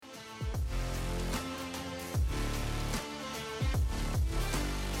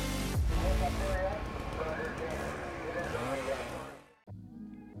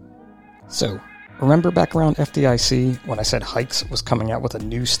So, remember back around FDIC when I said Hikes was coming out with a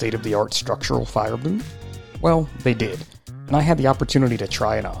new state-of-the-art structural fire boot? Well, they did, and I had the opportunity to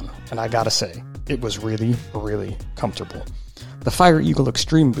try it on, and I gotta say, it was really, really comfortable. The Fire Eagle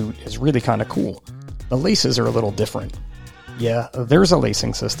Extreme boot is really kinda cool. The laces are a little different. Yeah, there's a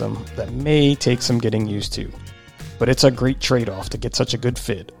lacing system that may take some getting used to, but it's a great trade-off to get such a good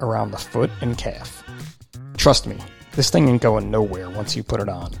fit around the foot and calf. Trust me, this thing ain't going nowhere once you put it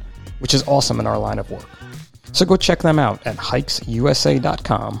on, which is awesome in our line of work. So go check them out at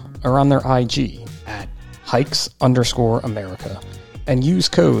hikesusa.com or on their IG at hikes_America and use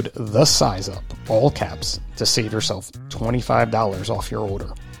code THESIZEUP, all caps, to save yourself $25 off your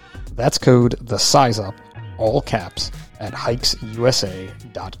order. That's code THESIZEUP, all caps, at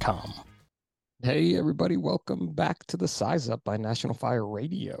hikesusa.com. Hey everybody, welcome back to the Size Up by National Fire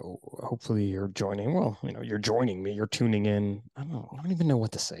Radio. Hopefully you're joining. Well, you're joining me. You're tuning in. I don't even know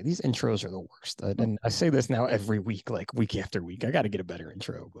what to say. These intros are the worst. And I say this now every week, like week after week. I got to get a better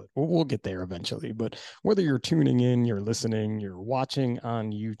intro, but we'll get there eventually. But whether you're tuning in, you're listening, you're watching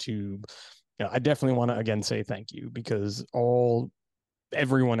on YouTube, I definitely want to again say thank you, because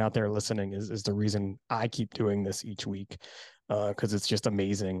everyone out there listening is the reason I keep doing this each week, because it's just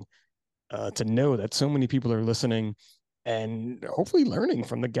amazing. To know that so many people are listening and hopefully learning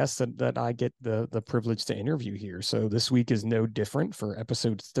from the guests that I get the privilege to interview here. So this week is no different. For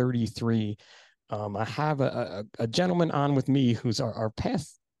episode 33, I have a gentleman on with me who's our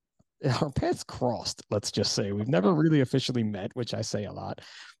paths crossed. Let's just say we've never really officially met, which I say a lot,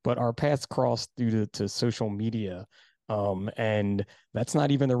 but our paths crossed due to social media. And that's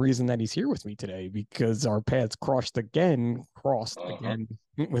not even the reason that he's here with me today, because our paths crossed again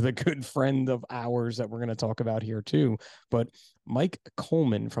with a good friend of ours that we're going to talk about here too. But Mike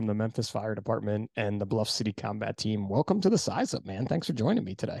Coleman from the Memphis Fire Department and the Bluff City Combat Team, welcome to the Size Up, man. Thanks for joining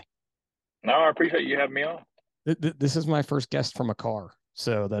me today. No, I appreciate you having me on. This is my first guest from a car,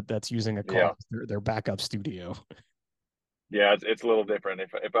 so that's using a car, their backup studio. Yeah, it's a little different.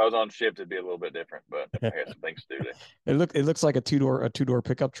 If I was on shift, it'd be a little bit different, but I had some things to do today. It looks like a two-door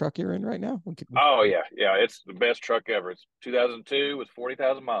pickup truck you're in right now. Oh yeah, it's the best truck ever. It's 2002 with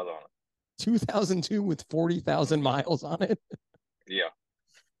 40,000 miles on it. 2002 with 40,000 miles on it. Yeah,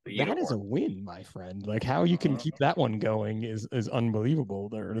 that is a win, my friend. Like, how you can keep that one going is unbelievable.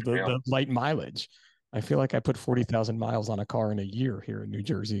 The light mileage. I feel like I put 40,000 miles on a car in a year here in New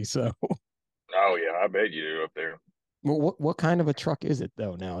Jersey. So. Oh yeah, I bet you do up there. Well, what kind of a truck is it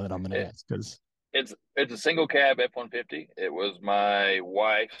though? Now that I'm going to ask, because it's a single cab F-150. It was my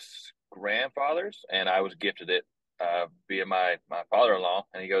wife's grandfather's, and I was gifted it via my father-in-law.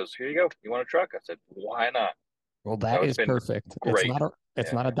 And he goes, "Here you go. You want a truck?" I said, "Why not?" Well, that is perfect. Great.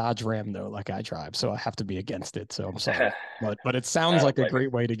 It's not a Dodge Ram though, like I drive, so I have to be against it. So I'm sorry, but it sounds like a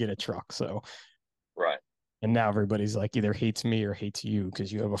great way to get a truck. So right. And now everybody's like either hates me or hates you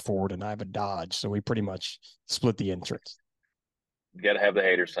because you have a Ford and I have a Dodge. So we pretty much split the interest. You got to have the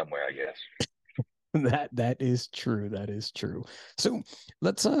haters somewhere, I guess. That is true. That is true. So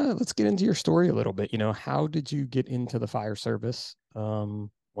let's get into your story a little bit. How did you get into the fire service?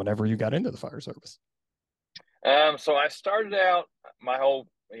 Whenever you got into the fire service. So I started out my whole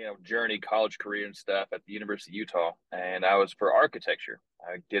journey, college career and stuff at the University of Utah, and I was for architecture.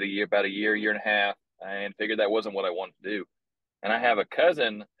 I did about a year and a half, and figured that wasn't what I wanted to do. And I have a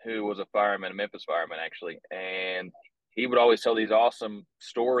cousin who was a fireman, a Memphis fireman actually, and he would always tell these awesome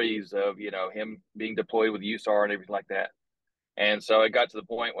stories of him being deployed with USAR and everything like that. And so it got to the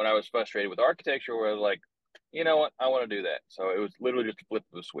point when I was frustrated with architecture where I was like, you know what, I want to do that. So it was literally just a flip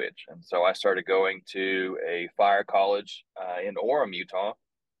of the switch. And so I started going to a fire college in Orem, Utah,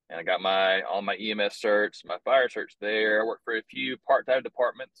 and I got all my EMS certs, my fire certs there. I worked for a few part-time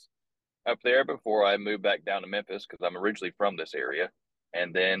departments up there before I moved back down to Memphis because I'm originally from this area.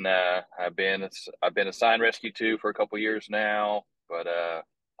 And then I've been assigned rescue 2 for a couple of years now. But I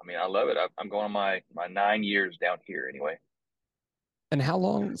love it. I'm going on my 9 years down here anyway. And how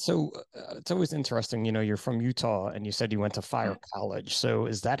long? So it's always interesting, you're from Utah and you said you went to fire college. So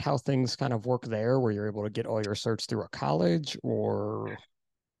is that how things kind of work there, where you're able to get all your certs through a college, or?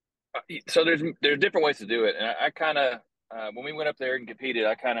 So there's different ways to do it. And I kind of, when we went up there and competed,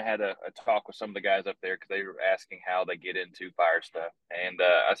 I kind of had a talk with some of the guys up there because they were asking how they get into fire stuff. And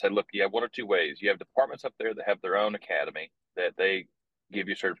I said, look, you have one or two ways. You have departments up there that have their own academy that they give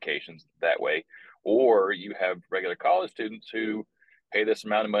you certifications that way. Or you have regular college students who pay this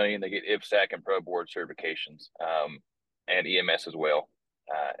amount of money and they get IPSAC and Pro Board certifications, and EMS as well.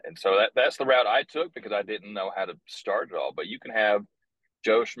 And so that's the route I took because I didn't know how to start it all. But you can have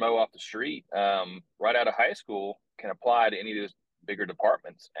Joe Schmo off the street, right out of high school, can apply to any of bigger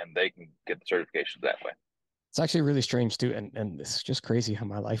departments, and they can get the certifications that way. It's actually really strange too, and this is just crazy how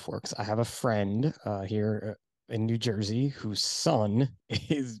my life works. I have a friend here in New Jersey whose son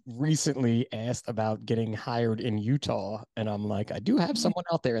is recently asked about getting hired in Utah, and I'm like, I do have someone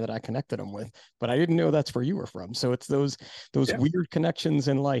out there that I connected him with, but I didn't know that's where you were from. So it's those Yeah. weird connections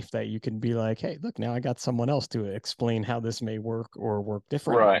in life that you can be like, hey, look, now I got someone else to explain how this may work or work Right.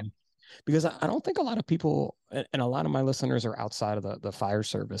 differently. Because I don't think a lot of people and a lot of my listeners are outside of the fire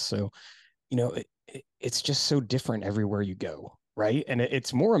service, so it's just so different everywhere you go, right? And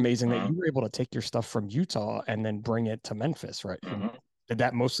it's more amazing that Mm-hmm. you were able to take your stuff from Utah and then bring it to Memphis, right? And Mm-hmm. did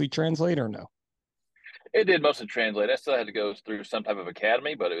that mostly translate or no? It did mostly translate. I still had to go through some type of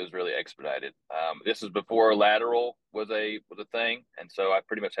academy, but it was really expedited. This is before lateral was a thing, and so I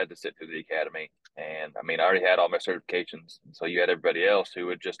pretty much had to sit through the academy. And I mean, I already had all my certifications, and so you had everybody else who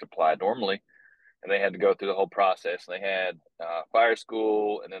would just apply normally, and they had to go through the whole process. And they had fire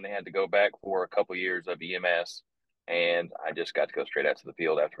school, and then they had to go back for a couple years of EMS. And I just got to go straight out to the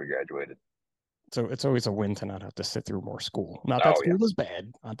field after we graduated. So it's always a win to not have to sit through more school. Not that Oh yeah, school is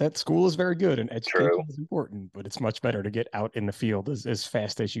bad, not that school is very good, and true. education is important, but it's much better to get out in the field as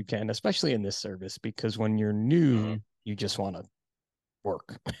fast as you can, especially in this service, because when you're Mm-hmm. new, you just want to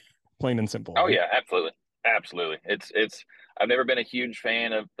work, plain and simple, Oh right? yeah, absolutely, absolutely. It's. I've never been a huge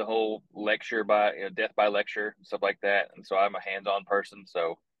fan of the whole lecture by death by lecture and stuff like that, and so I'm a hands-on person.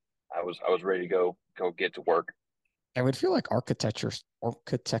 So I was ready to go get to work. I would feel like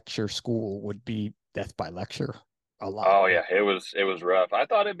architecture school would be death by lecture a lot. Oh yeah, it was rough. I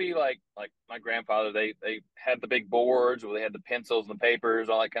thought it'd be like my grandfather. They had the big boards where they had the pencils and the papers,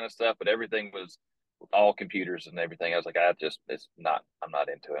 all that kind of stuff, but everything was all computers and everything. I was like, I just it's not. I'm not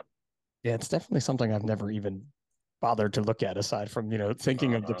into it. Yeah, it's definitely something I've never even bothered to look at aside from,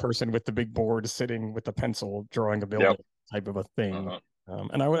 thinking of the Uh-huh. person with the big board sitting with the pencil drawing a Yep. building type of a thing. Uh-huh.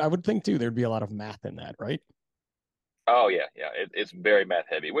 And I would think too there'd be a lot of math in that, right? Oh yeah, yeah. It's very math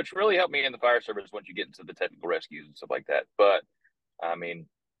heavy, which really helped me in the fire service once you get into the technical rescues and stuff like that. But I mean,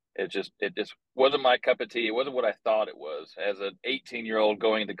 it just wasn't my cup of tea. It wasn't what I thought it was. As an 18-year-old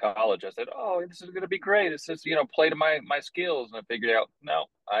going into college, I said, "Oh, this is going to be great. It's just play to my skills." And I figured out, no,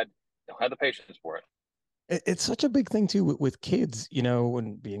 I don't have the patience for it. It's such a big thing too with kids,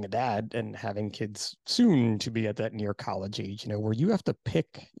 and being a dad and having kids soon to be at that near college age, where you have to pick,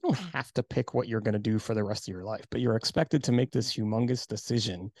 you don't have to pick what you're going to do for the rest of your life, but you're expected to make this humongous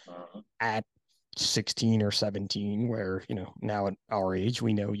decision Uh-huh. at 16 or 17, where, now at our age,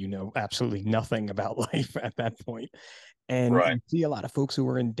 we know, absolutely nothing about life at that point. And Right. you see a lot of folks who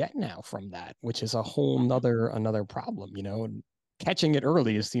are in debt now from that, which is a whole Uh-huh. nother, another problem, and catching it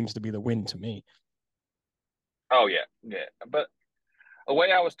early seems to be the win to me. Oh yeah, yeah. But the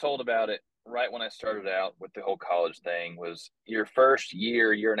way I was told about it right when I started out with the whole college thing was your first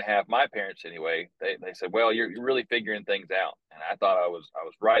year, year and a half. My parents, anyway, they said, "Well, you're really figuring things out." And I thought I was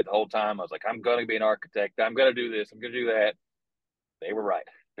right the whole time. I was like, "I'm going to be an architect. I'm going to do this. I'm going to do that." They were right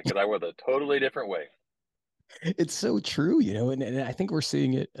because I went a totally different way. It's so true, and I think we're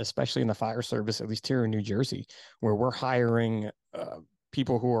seeing it, especially in the fire service, at least here in New Jersey, where we're hiring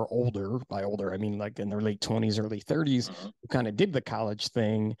people who are older. By older, I mean like in their late 20s, early 30s, Hmm. who kind of did the college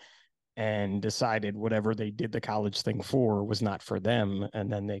thing and decided whatever they did the college thing for was not for them. And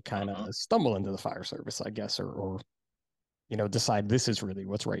then they kind of Hmm. stumble into the fire service, I guess, or decide this is really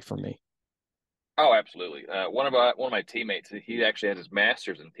what's right for me. Oh, absolutely. One of my teammates, he actually had his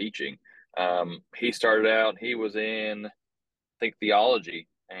master's in teaching. He started out, he was in think theology,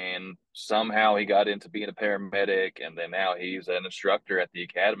 and somehow he got into being a paramedic, and then now he's an instructor at the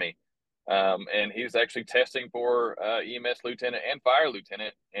academy. And he's actually testing for EMS lieutenant and fire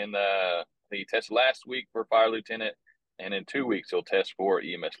lieutenant. And he tested last week for fire lieutenant, and in 2 weeks he'll test for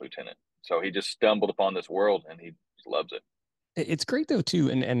EMS lieutenant. So he just stumbled upon this world, and he loves it. It's great though too,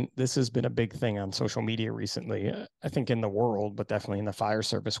 and this has been a big thing on social media recently. I think in the world, but definitely in the fire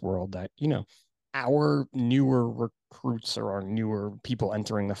service world, that our newer recruits or our newer people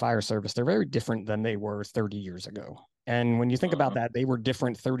entering the fire service, they're very different than they were 30 years ago. And when you think about Uh-huh. that, they were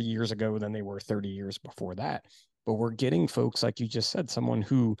different 30 years ago than they were 30 years before that. But we're getting folks like you just said, someone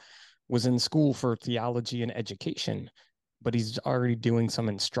who was in school for theology and education, but he's already doing some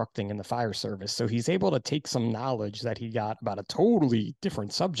instructing in the fire service. So he's able to take some knowledge that he got about a totally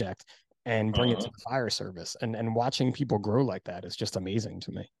different subject and bring it to Uh-huh. the fire service. And watching people grow like that is just amazing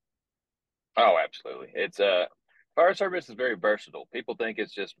to me. Oh, absolutely. It's fire service is very versatile. People think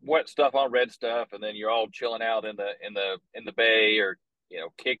it's just wet stuff on red stuff, and then you're all chilling out in the bay, or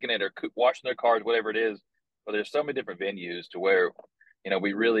kicking it, or washing their cars, whatever it is. But there's so many different venues to where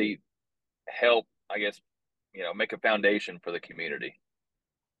we really help, I guess, make a foundation for the community.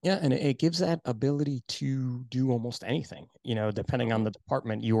 Yeah, and it gives that ability to do almost anything, depending on Hmm. the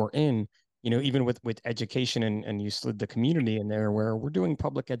department you're in, even with education and you slid the community in there where we're doing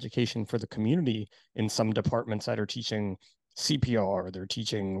public education for the community in some departments that are teaching CPR, they're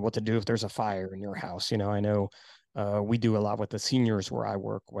teaching what to do if there's a fire in your house. I know we do a lot with the seniors where I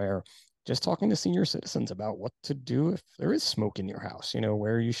work, where just talking to senior citizens about what to do if there is smoke in your house,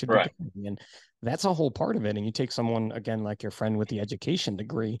 where you should be Right. going. And that's a whole part of it. And you take someone, again, like your friend with the education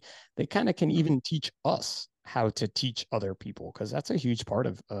degree, they kind of can Mhm. even teach us how to teach other people because that's a huge part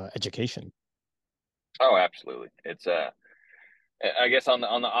of education. Oh, absolutely. I guess on the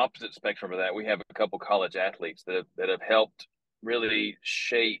opposite spectrum of that, we have a couple college athletes that have helped really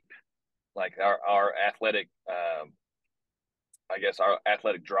shape like our athletic I guess our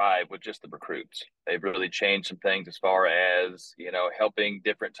athletic drive with just the recruits. They've really changed some things as far as, helping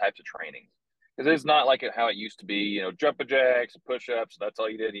different types of trainings. Because it's not like how it used to be, jumping jacks and push ups. That's all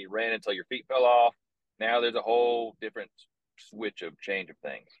you did. You ran until your feet fell off. Now there's a whole different switch of change of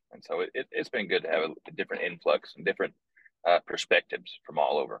things. And so it's been good to have a different influx and different perspectives from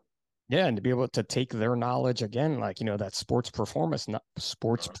all over. Yeah, and to be able to take their knowledge again, like that sports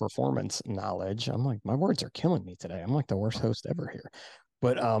Mhm. performance knowledge. I'm like, my words are killing me today. I'm like the worst host ever here.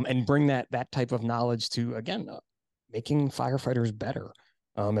 But and bring that type of knowledge to again making firefighters better.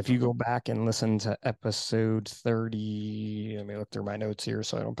 If you Mhm. go back and listen to episode 30, let me look through my notes here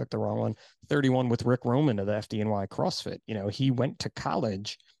so I don't pick the wrong one. 31 with Rick Roman of the FDNY CrossFit. He went to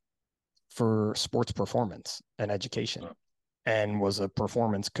college for sports performance and education Mhm. and was a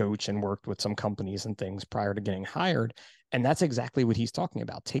performance coach and worked with some companies and things prior to getting hired. And that's exactly what he's talking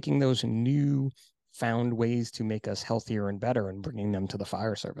about, taking those new found ways to make us healthier and better and bringing them to the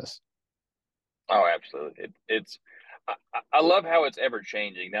fire service. Oh, absolutely. I love how it's ever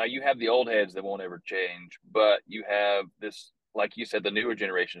changing. Now you have the old heads that won't ever change, but you have this, like you said, the newer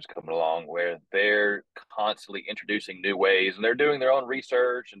generations coming along where they're constantly introducing new ways and they're doing their own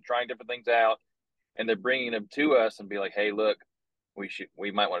research and trying different things out, and they're bringing them to us and be like, "Hey, look,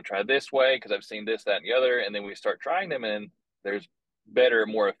 we might want to try this way because I've seen this, that, and the other," and then we start trying them, and there's better,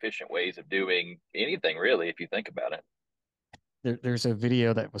 more efficient ways of doing anything, really, if you think about it. There's a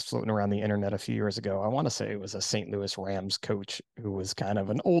video that was floating around the internet a few years ago. I want to say it was a St. Louis Rams coach who was kind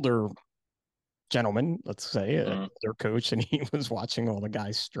of an older gentleman, let's say, Mm-hmm. their coach, and he was watching all the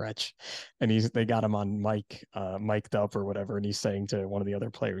guys stretch, and they got him on mic'd up or whatever, and he's saying to one of the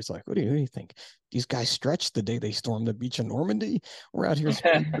other players, like, "Who do you think these guys stretched the day they stormed the beach in Normandy? We're out here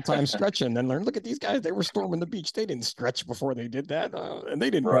spending our time stretching, and learn. Look at these guys; they were storming the beach. They didn't stretch before they did that, and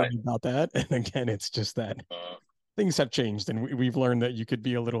they didn't Right. worry about that." And again, it's just that Uh, things have changed and we've learned that you could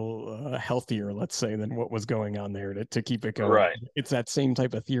be a little healthier, let's say, than what was going on there to keep it going. right. It's that same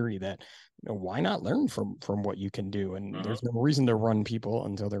type of theory that why not learn from what you can do, and Mm-hmm. there's no reason to run people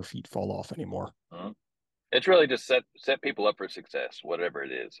until their feet fall off anymore. Mm-hmm. It's really just set people up for success, whatever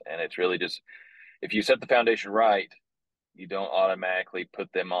it is. And it's really just if you set the foundation right, you don't automatically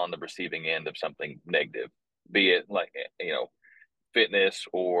put them on the receiving end of something negative, be it like fitness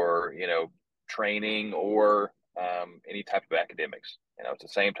or training or any type of academics. It's the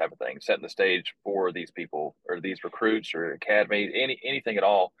same type of thing, setting the stage for these people or these recruits or academy, anything at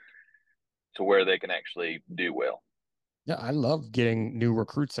all, to where they can actually do well. Yeah, I love getting new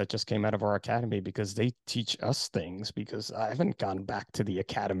recruits that just came out of our academy because they teach us things because I haven't gone back to the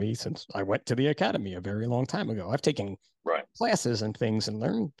academy since I went to the academy a very long time ago. I've taken Right. classes and things and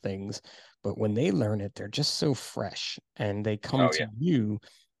learned things, but when they learn it, they're just so fresh and they come Oh to yeah. you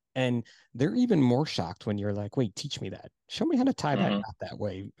and they're even more shocked when you're like, wait, teach me that. Show me how to tie that Mm-hmm. knot that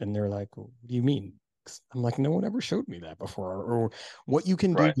way. And they're like, what do you mean? I'm like, no one ever showed me that before. Or what you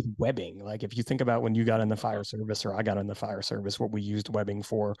can do Right. with webbing. Like if you think about when you got in the Mm-hmm. fire service or I got in the fire service, what we used webbing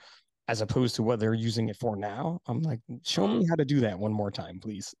for, as opposed to what they're using it for now. I'm like, show Mm-hmm. me how to do that one more time,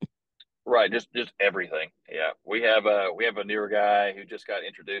 please. Right, just everything. Yeah, we have a newer guy who just got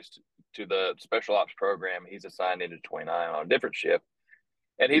introduced to the special ops program. He's assigned into 29 on a different ship,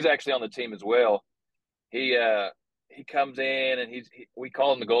 and he's actually on the team as well. He comes in and we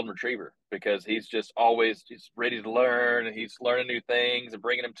call him the golden retriever because he's just always just ready to learn and he's learning new things and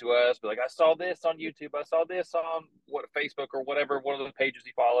bringing them to us. But like I saw this on YouTube, I saw this on Facebook or whatever one of the pages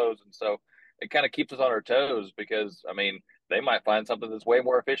he follows, and so it kind of keeps us on our toes because I mean they might find something that's way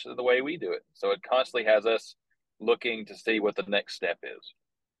more efficient than the way we do it. So it constantly has us looking to see what the next step is.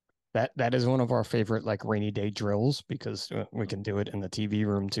 That is one of our favorite like rainy day drills because we can do it in the TV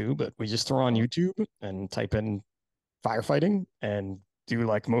room too. But we just throw on Mm-hmm. YouTube and type in firefighting and do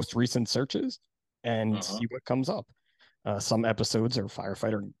like most recent searches and Mm-hmm. see what comes up. Some episodes are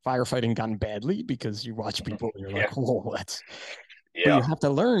firefighting gone badly because you watch people and you're like, Yeah. whoa, that's. But you Yeah. have to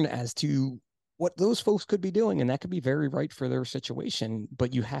learn as to what those folks could be doing, and that could be very right for their situation.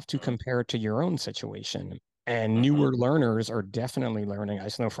 But you have to Mm-hmm. compare it to your own situation. And Mm-hmm. newer learners are definitely learning. I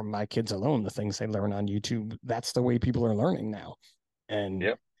just know from my kids alone, the things they learn on YouTube. That's the way people are learning now, and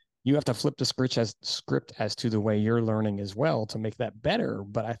Yep. you have to flip the script as to the way you're learning as well to make that better.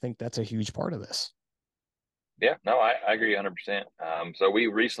 But I think that's a huge part of this. Yeah. No, I agree 100%. So we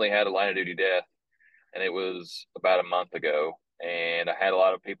recently had a line of duty death, and it was about a month ago, and I had a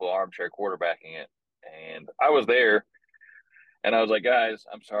lot of people armchair quarterbacking it, and I was there. And I was like, guys,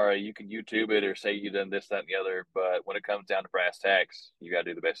 I'm sorry. You can YouTube it or say you done this, that, and the other. But when it comes down to brass tacks, you got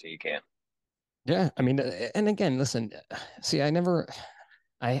to do the best thing you can. Yeah, I mean, and again, listen, see,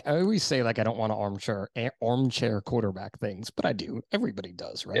 I always say like I don't want to armchair quarterback things, but I do. Everybody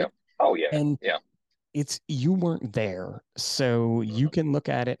does, Yeah. right? Oh, yeah. And Yeah. it's you weren't there, so you Mm-hmm. can look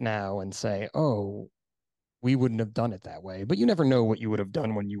at it now and say, "Oh, we wouldn't have done it that way." But you never know what you would have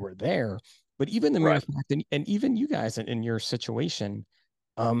done when you were there. But even the mere Right. fact, and even you guys in your situation,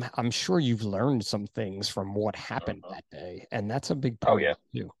 I'm sure you've learned some things from what happened Mm-hmm. that day, and that's a big Oh, part of yeah.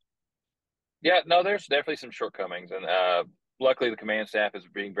 it too. Yeah. No, there's definitely some shortcomings. And luckily, the command staff is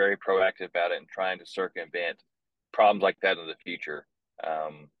being very proactive about it and trying to circumvent problems like that in the future.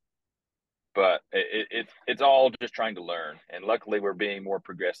 Um, but it's all just trying to learn. And luckily, we're being more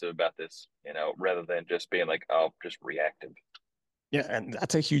progressive about this, rather than just being like, oh, just reactive. Yeah, and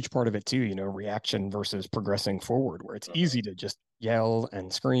that's a huge part of it too, reaction versus progressing forward, where it's Mm-hmm. easy to just yell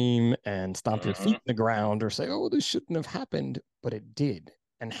and scream and stomp your feet Mm-hmm. in the ground or say, "Oh, this shouldn't have happened," but it did.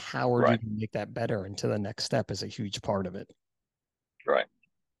 And how are you Right. going to make that better into the next step is a huge part of it. Right.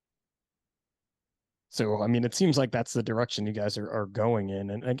 So, I mean, it seems like that's the direction you guys are going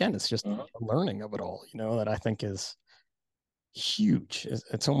in. And again, it's just Mm-hmm. learning of it all, that I think is huge.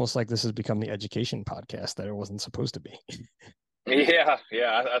 It's almost like this has become the education podcast that it wasn't supposed to be. Yeah,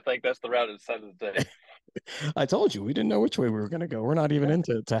 yeah, I think that's the route it decided to take. I told you we didn't know which way we were going to go. We're not even Yeah,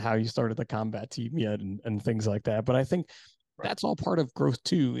 into how you started the combat team yet and things like that. But I think right. that's all part of growth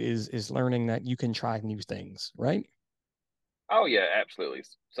too, is learning that you can try new things, right? Oh yeah, absolutely.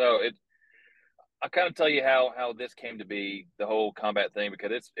 So I'll kind of tell you how this came to be, the whole combat thing,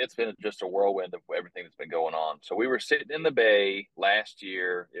 because it's been just a whirlwind of everything that's been going on. So we were sitting in the bay last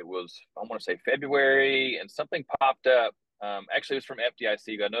year. It was, I want to say, February, and something popped up. Actually, it was from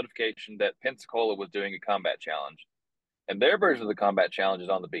FDIC. Got a notification that Pensacola was doing a combat challenge, and their version of the combat challenge is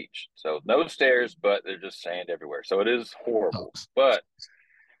on the beach. So no stairs, but there's just sand everywhere. So it is horrible. Sucks. But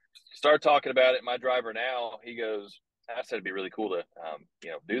start talking about it. My driver now, he goes, I said it'd be really cool to,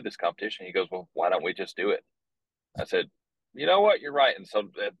 do this competition. He goes, well, why don't we just do it? I said, you know what, you're right. And so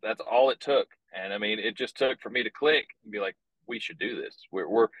that's all it took. And I mean, it just took for me to click and be like, we should do this.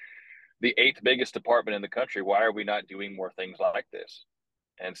 We're the eighth biggest department in the country. Why are we not doing more things like this?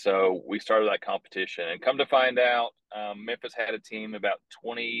 And so we started that competition, and come to find out, Memphis had a team about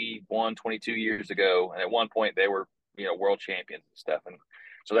 21, 22 years ago. And at one point they were, world champions and stuff. And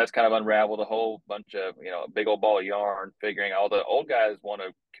so that's kind of unraveled a whole bunch of, a big old ball of yarn, figuring all the old guys want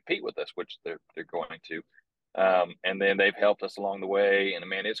to compete with us, which they're going to. And then they've helped us along the way. And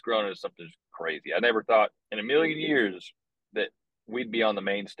man, it's grown into something crazy. I never thought in a million years that we'd be on the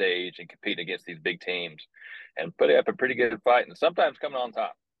main stage and competing against these big teams and put up a pretty good fight and sometimes coming on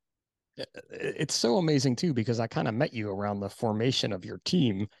top. It's so amazing too because I kind of met you around the formation of your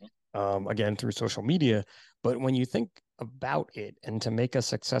team, again through social media. But when you think about it, and to make a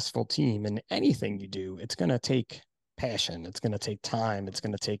successful team in anything you do, it's going to take passion, it's going to take time, it's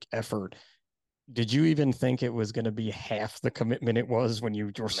going to take effort. Did you even think it was going to be half the commitment it was when you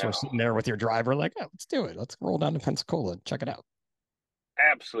were No, sort of sitting there with your driver, like, oh, let's do it. Let's roll down to Pensacola and check it out.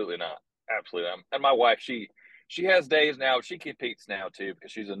 absolutely not. Absolutely not. And my wife, she has days now. She competes now too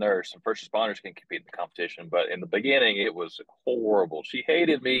because she's a nurse and first responders can compete in the competition. But in the beginning, it was horrible. She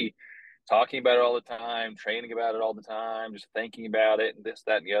hated me talking about it all the time, training about it all the time, just thinking about it and this,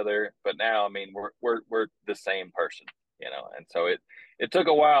 that, and the other. But now, I mean, we're the same person, And so it took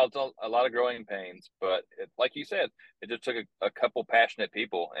a while. It's a lot of growing pains, but like you said, it just took a couple passionate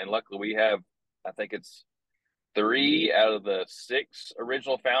people, and luckily we have. I think it's three out of the six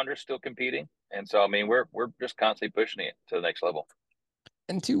original founders still competing, and so I mean, we're just constantly pushing it to the next level.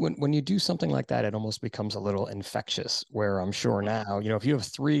 And two, when you do something like that, it almost becomes a little infectious. Where I'm sure now, if you have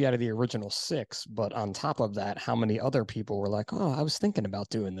three out of the original six, but on top of that, how many other people were like, "Oh, I was thinking about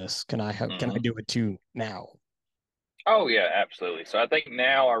doing this. Can I Mm-hmm. do it too now?" Oh yeah, absolutely. So I think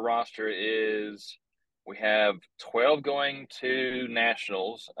now our roster is We have 12 going to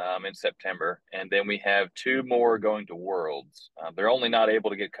nationals in September, and then we have two more going to worlds. They're only not able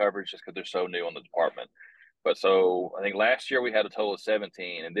to get coverage just because they're so new in the department. But so I think last year we had a total of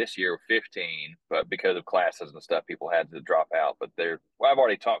 17, and this year 15. But because of classes and stuff, people had to drop out. But I've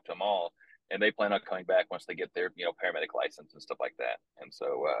already talked to them all, and they plan on coming back once they get their paramedic license and stuff like that. And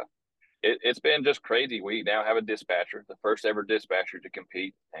so it's been just crazy. We now have a dispatcher, the first ever dispatcher to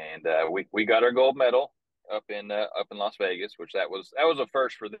compete, and we got our gold medal up in Las Vegas, which that was a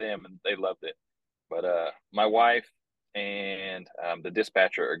first for them, and they loved it. But my wife and the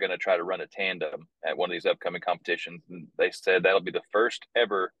dispatcher are going to try to run a tandem at one of these upcoming competitions, and they said that'll be the first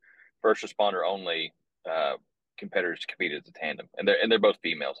ever first responder only competitors to compete as a tandem, and they're both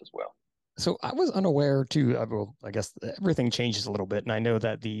females as well. So I was unaware too. Well, I guess everything changes a little bit, and I know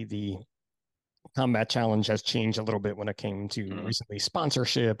that the combat challenge has changed a little bit when it came to Mm-hmm. recently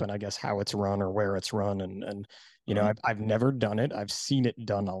sponsorship and I guess how it's run or where it's run. And Mm-hmm. I've never done it. I've seen it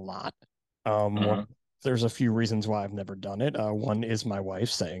done a lot. Mm-hmm. There's a few reasons why I've never done it. One is my wife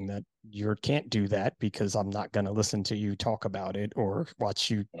saying that you can't do that because I'm not going to listen to you talk about it or watch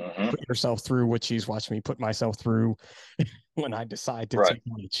you Mm-hmm. put yourself through what she's watched me put myself through when I decide to Right. take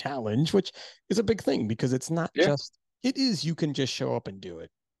on a challenge, which is a big thing because it's not Yeah. just, it is, you can just show up and do it.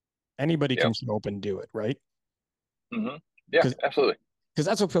 Anybody can Yep. show up and do it, right? Mm-hmm. Yeah. Because Absolutely.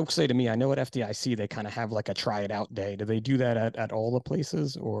 that's what folks say to me. I know at FDIC they kind of have like a try it out day. Do they do that at all the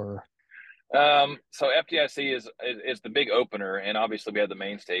places or? So FDIC is the big opener, and obviously we have the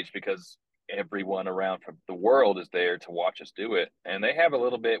main stage because everyone around from the world is there to watch us do it. And they have a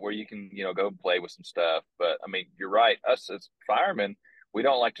little bit where you can go and play with some stuff. But I mean, you're right. Us as firemen, we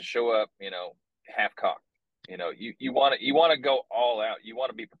don't like to show up half cocked. You want to go all out. You want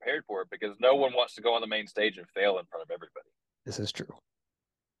to be prepared for it because no one wants to go on the main stage and fail in front of everybody. This is true.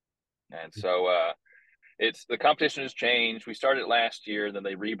 And so it's the competition has changed. We started last year, then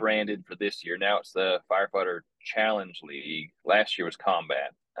they rebranded for this year. Now it's the Firefighter Challenge League. Last year was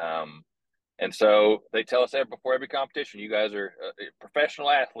Combat. And so they tell us before every competition, you guys are professional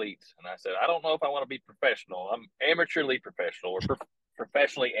athletes. And I said, I don't know if I want to be professional. I'm amateurly professional or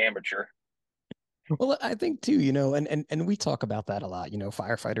professionally amateur. Well, I think too, and we talk about that a lot,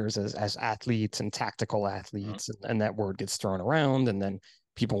 firefighters as athletes and tactical Mm-hmm. athletes, and that word gets thrown around, and then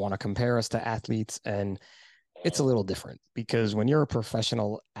people want to compare us to athletes, and it's a little different because when you're a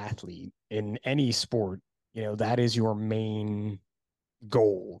professional athlete in any sport, that is your main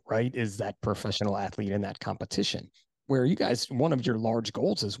goal, right? Is that professional athlete in that competition. Where you guys, one of your large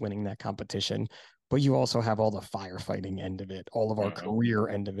goals is winning that competition, but you also have all the firefighting end of it, all of our Mm-hmm. career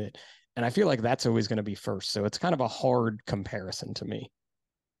end of it. And I feel like that's always going to be first. So it's kind of a hard comparison to me.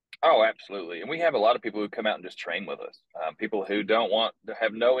 Oh, absolutely. And we have a lot of people who come out and just train with us. People who don't want to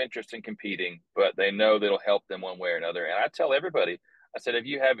have no interest in competing, but they know that'll help them one way or another. And I tell everybody, I said, if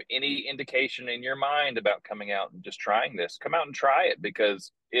you have any indication in your mind about coming out and just trying this, come out and try it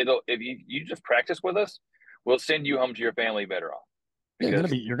because if you just practice with us, we'll send you home to your family better off Yeah,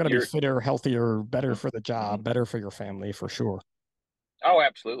 because you're gonna be you're, fitter, healthier, better mm-hmm. for the Mm-hmm. job, better for your family for sure. Oh,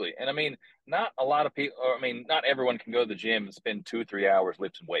 absolutely. And I mean, not a lot of people, or I mean, not everyone can go to the gym and spend 2 or 3 hours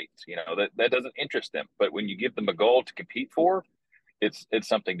lifting weights. That doesn't interest them. But when you give them a goal to compete for, it's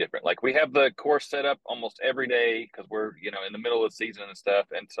something different. Like we have the course set up almost every day because we're in the middle of the season and stuff.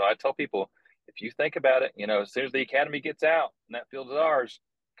 And so I tell people, if you think about it, as soon as the academy gets out and that field is ours,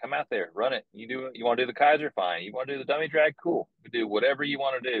 come out there, run it. You want to do the Kaiser, fine. You want to do the dummy drag, cool. You do whatever you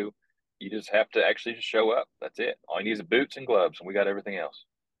want to do. You just have to actually just show up. That's it. All you need is boots and gloves, and we got everything else.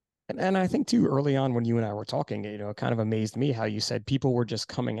 And I think too, early on when you and I were talking, it kind of amazed me how you said people were just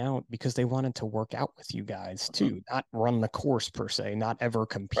coming out because they wanted to work out with you guys Mm-hmm. too, not run the course per se, not ever Right.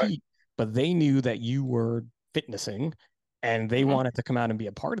 compete, but they knew that you were fitnessing and they Mm-hmm. wanted to come out and be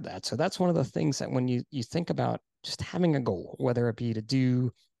a part of that. So that's one of the things that when you think about just having a goal, whether it be to do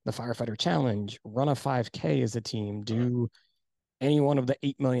the firefighter challenge, run a 5K as a team, Mm-hmm. do any one of the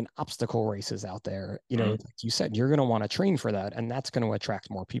 8 million obstacle races out there, Mm-hmm. like you said, you're going to want to train for that. And that's going to attract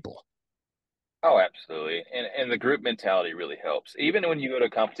more people. Oh, absolutely. And the group mentality really helps. Even when you go to a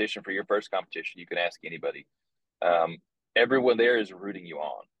competition for your first competition, you can ask anybody. Um, Everyone there is rooting you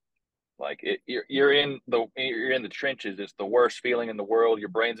on. Like you're in the trenches. It's the worst feeling in the world. Your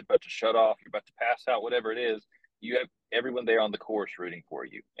brain's about to shut off. You're about to pass out. Whatever it is, you have everyone there on the course rooting for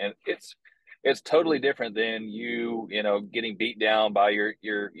you, and it's totally different than getting beat down by your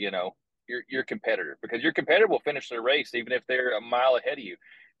competitor because your competitor will finish their race even if they're a mile ahead of you,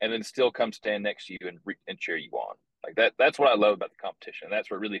 and then still come stand next to you and cheer you on. Like that. That's what I love about the competition. That's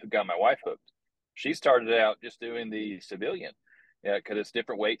what really got my wife hooked. She started out just doing the civilian, yeah, because it's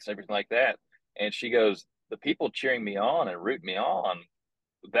different weights and everything like that. And she goes, the people cheering me on and rooting me on,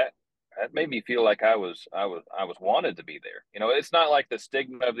 that that made me feel like I was wanted to be there. It's not like the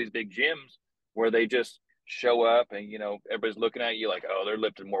stigma of these big gyms where they just show up and everybody's looking at you like, oh, they're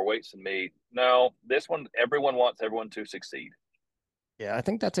lifting more weights than me. No, this one, everyone wants everyone to succeed. Yeah, I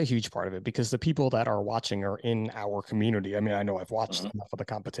think that's a huge part of it because the people that are watching are in our community. I mean, I know I've watched Mm-hmm. enough of the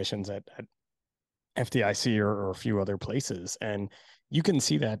competitions at FDIC or a few other places, and you can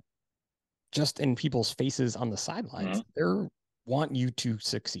see that just in people's faces on the Mm-hmm. sidelines. They're want you to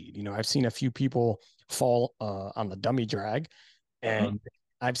succeed. I've seen a few people fall on the dummy drag, Mm-hmm. and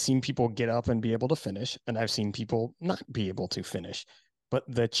I've seen people get up and be able to finish, and I've seen people not be able to finish. But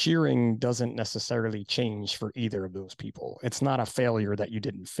the cheering doesn't necessarily change for either of those people. It's not a failure that you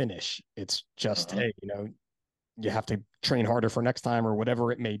didn't finish. It's just, Mm-hmm. hey, you have to train harder for next time or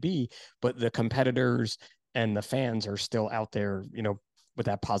whatever it may be. But the competitors and the fans are still out there, with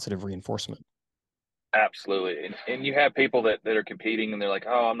that positive reinforcement. Absolutely. And you have people that are competing and they're like,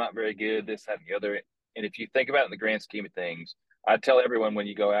 oh, I'm not very good, this, that, and the other. And if you think about it in the grand scheme of things, I tell everyone when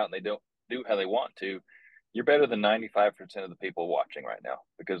you go out and they don't do how they want to, you're better than 95% of the people watching right now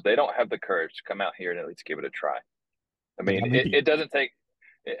because they don't have the courage to come out here and at least give it a try. I They mean, got me it, beat. it doesn't take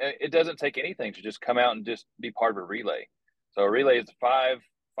it doesn't take anything to just come out and just be part of a relay. So a relay is five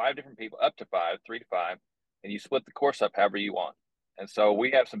different people, up to five, 3 to 5, and you split the course up however you want. And so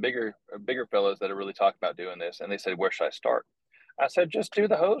we have some bigger fellows that are really talking about doing this, and they said, "Where should I start?" I said, "Just do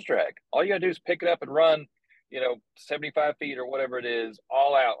the hose drag. All you gotta do is pick it up and run, 75 feet or whatever it is,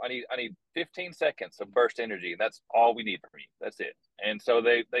 all out. I need 15 seconds of burst energy, and that's all we need from you. That's it." And so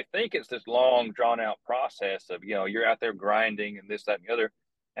they think it's this long, drawn out process of you're out there grinding and this, that, and the other.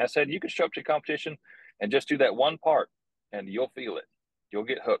 And I said, you can show up to competition and just do that one part, and you'll feel it. You'll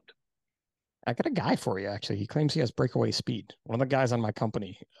get hooked. I got a guy for you, actually. He claims he has breakaway speed. One of the guys on my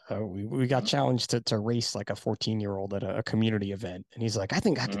company, we got Mm-hmm. challenged to race like a 14-year-old at a community event. And he's like, I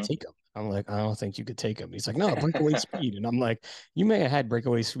think I could take him. I'm like, I don't think you could take him. He's like, no, breakaway Mm-hmm. speed. And I'm like, you may have had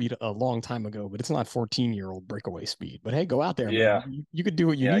breakaway speed a long time ago, but it's not 14-year-old breakaway speed. But hey, go out there, man. Yeah, You could do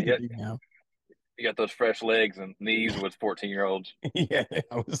what you yeah. need to You do now. you got those fresh legs and knees with 14-year-olds. Yeah,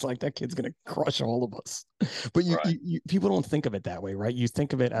 I was like, that kid's gonna crush all of us. But Right. people don't think of it that way, right? You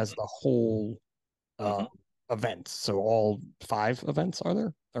think of it as the whole uh, Mm-hmm. events. So all 5 events are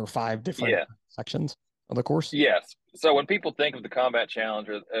there, or 5 different Yeah. sections of the course? Yes. So when people think of the combat challenge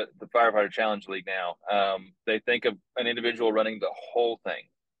or the firefighter challenge league now, they think of an individual running the whole thing,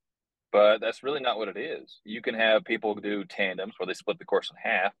 but that's really not what it is. You can have people do tandems where they split the course in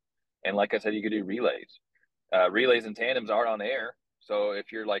half, and like I said, you could do relays. Relays and tandems aren't on air, so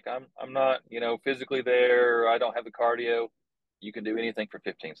if you're like I'm not physically there, or I don't have the cardio, you can do anything for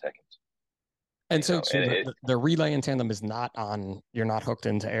 15 seconds. And so, so And the, it the the relay and tandem is not on. You're not hooked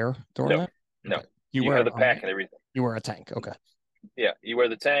into air during no, that. no, Okay. You you have wear the pack and everything. you wear a tank. Okay. Yeah, you wear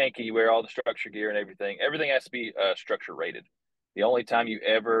the tank, you wear all the structure gear and everything. Everything has to be structure rated. The only time you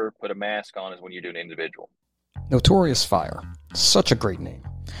ever put a mask on is when you do an individual. Notorious Fire. Such a great name.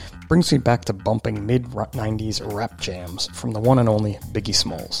 Brings me back to bumping mid 90s rap jams from the one and only Biggie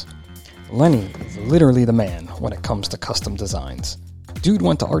Smalls. Lenny is literally the man when it comes to custom designs. Dude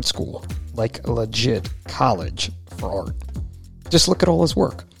went to art school, like legit college for art. Just look at all his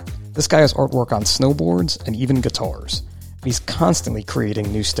work. This guy has artwork on snowboards and even guitars. He's constantly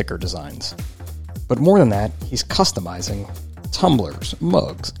creating new sticker designs. But more than that, he's customizing tumblers,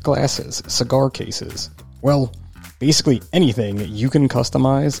 mugs, glasses, cigar cases. Well, basically anything you can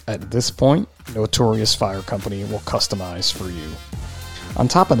customize at this point, Notorious Fire Company will customize for you. On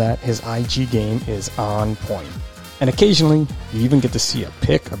top of that, his IG game is on point. And occasionally, you even get to see a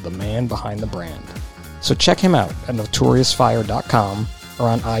pic of the man behind the brand. So check him out at notoriousfire.com or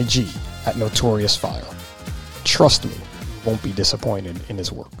on IG at notoriousfire. Trust me, you won't be disappointed in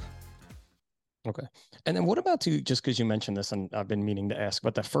his work. Okay. And then what about just because you mentioned this, and I've been meaning to ask,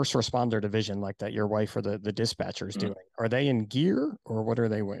 but the first responder division, like that your wife or the dispatcher's Mm-hmm. doing, are they in gear or what are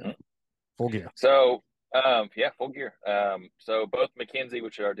they Mm-hmm. wearing? Full gear. So, yeah, full gear. So both Mackenzie,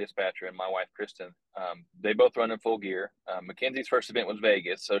 which is our dispatcher, and my wife Kristen, they both run in full gear. Mackenzie's first event was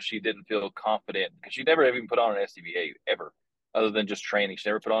Vegas, so she didn't feel confident because she never even put on an SCBA ever, other than just training. She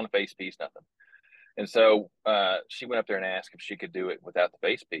never put on a face piece, nothing. And so she went up there and asked if she could do it without the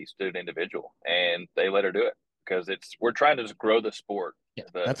face piece, do an individual, and they let her do it because we're trying to just grow the sport. Yeah,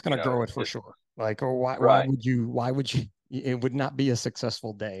 The that's going to grow it for sure. Like, or right. why would you, it would not be a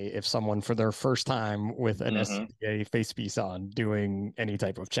successful day if someone for their first time with an Mm-hmm. SCBA face piece on doing any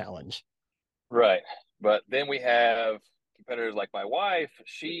type of challenge. Right. But then we have competitors like my wife.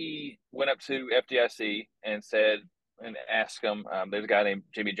 She went up to FDIC and said, and ask them. There's a guy named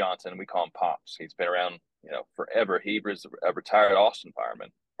Jimmy Johnson. We call him Pops. He's been around, forever. He was a retired Austin fireman,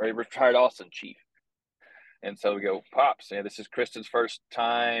 or a retired Austin chief. And so we go, Pops, this is Kristen's first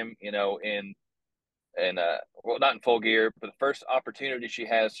time, well, not in full gear, but the first opportunity she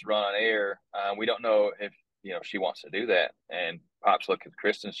has to run on air. We don't know if she wants to do that. And Pops look at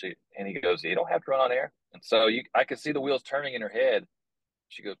Kristen, and he goes, "You don't have to run on air." And so I could see the wheels turning in her head.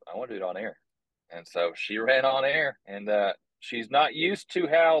 She goes, "I want to do it on air." And so she ran on air, and she's not used to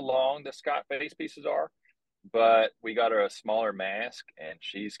how long the Scott face pieces are, but we got her a smaller mask, and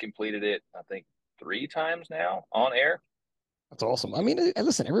she's completed it, I think, 3 times now on air. That's awesome. I mean,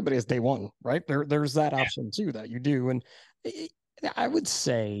 listen, everybody has day one, right? There's that option too that you do, and I would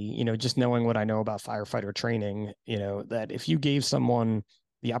say, just knowing what I know about firefighter training, that if you gave someone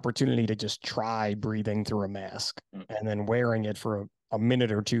the opportunity to just try breathing through a mask and then wearing it for a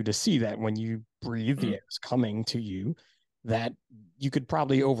minute or two to see that when you breathe, the air is coming to you, that you could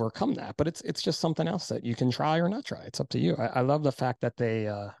probably overcome that. But it's just something else that you can try or not try. It's up to you. I love the fact that they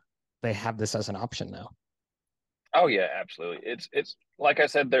have this as an option now. Oh yeah, absolutely. It's like I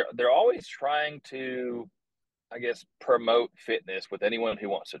said, they're always trying to, I guess, promote fitness with anyone who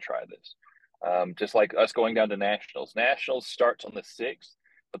wants to try this. Just like us going down to nationals. Nationals starts on the 6th,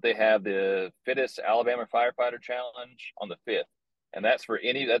 but they have the fittest Alabama firefighter challenge on the 5th, and that's for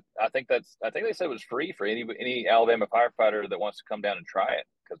any that I think they said it was free for any Alabama firefighter that wants to come down and try it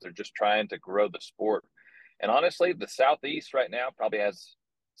because they're just trying to grow the sport. And honestly, the Southeast right now probably has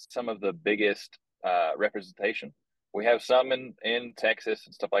some of the biggest representation. We have some in Texas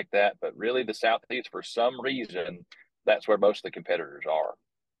and stuff like that, but really the Southeast, for some reason, that's where most of the competitors are.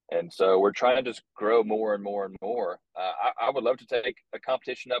 And so we're trying to just grow more and more and more. I would love to take a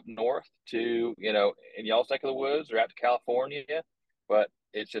competition up north to, in y'all's neck of the woods or out to California, but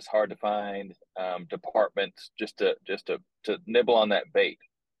it's just hard to find departments just to nibble on that bait.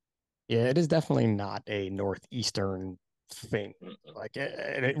 Yeah, it is definitely not a northeastern thing. Mm-mm. Like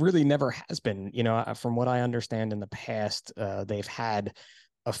it really never has been. From what I understand in the past, they've had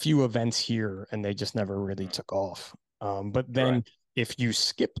a few events here and they just never really took off. But Right. then if you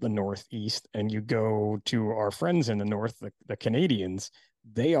skip the Northeast and you go to our friends in the North, the Canadians,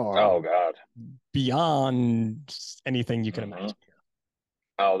 they are Oh God. beyond anything you can Hmm. imagine.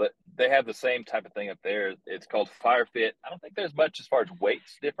 Oh, that they have the same type of thing up there. It's called Fire Fit. I don't think there's much as far as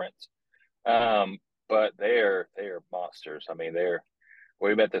weights difference. Um, but they are monsters. I mean,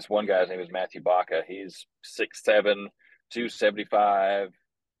 we met this one guy. His name is Matthew Baca. He's 6'7", 275,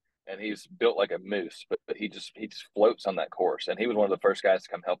 and he's built like a moose. But he just floats on that course. And he was one of the first guys to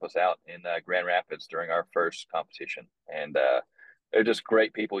come help us out in Grand Rapids during our first competition. And they're just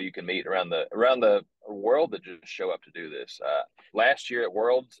great people you can meet around the world that just show up to do this. Last year at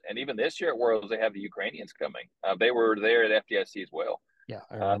Worlds, and even this year at Worlds, they have the Ukrainians coming. They were there at FDIC as well. Yeah,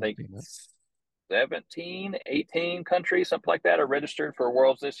 I I remember think seeing that. 17, 18 countries, something like that, are registered for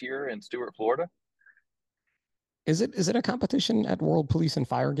Worlds this year in Stuart, Florida. Is it a competition at World Police and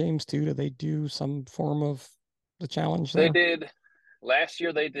Fire Games too? Do they do some form of the challenge They there? did last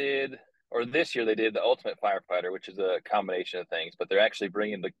year, or this year, they did the Ultimate Firefighter, which is a combination of things, but they're actually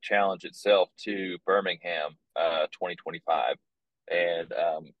bringing the challenge itself to Birmingham 2025. And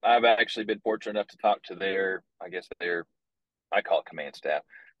I've actually been fortunate enough to talk to I guess I call it command staff.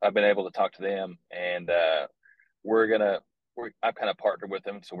 I've been able to talk to them, and we're gonna I've kind of partnered with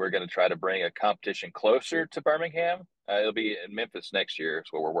them, so we're gonna try to bring a competition closer to Birmingham. It'll be in Memphis next year.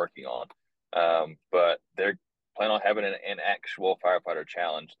 Is what we're working on. But they're planning on having an actual firefighter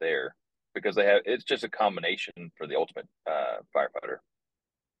challenge there because it's just a combination for the ultimate firefighter.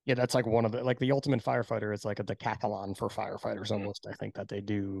 Yeah, that's like one of the Ultimate Firefighter is like a decathlon for firefighters Mm-hmm. almost. I think that they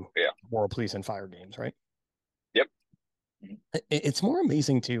do Yeah. World Police and Fire Games, right? Yep. Mm-hmm. It's more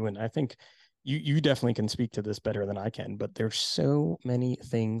amazing too, and I think you definitely can speak to this better than I can, but there's so many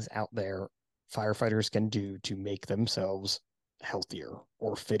things out there firefighters can do to make themselves healthier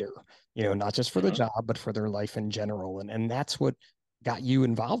or fitter, not just for the Mm-hmm. job, but for their life in general. And that's what got you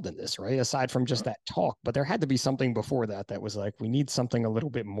involved in this, right? Aside from just Mm-hmm. that talk, but there had to be something before that that was like, we need something a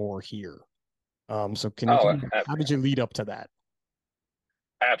little bit more here. So can you Oh, how did you lead up to that?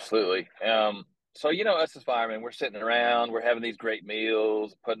 absolutely. So us as firemen, we're sitting around, we're having these great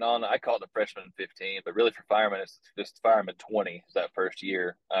meals, putting on. I call it the freshman 15, but really for firemen, it's just fireman 20 is that first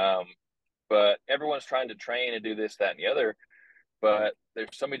year. But everyone's trying to train and do this, that, and the other. But there's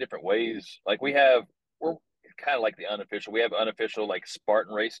so many different ways. Like we're kind of like the unofficial. We have unofficial like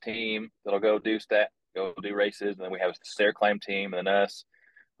Spartan race team that'll go do races, and then we have a stair climb team, and then us.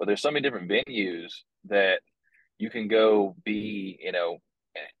 But there's so many different venues that you can go be,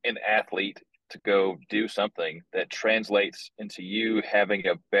 an athlete to go do something that translates into you having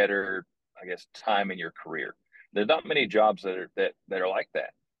a better, I guess, time in your career. There's not many jobs that are like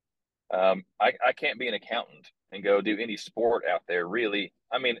that. I can't be an accountant and go do any sport out there, really.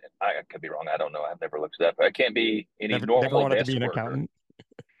 I mean, I could be wrong. I don't know. I've never looked it up. I can't be any Never normal wanted to be desk an worker. accountant.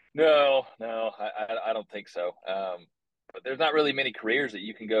 No, no, I don't think so. But there's not really many careers that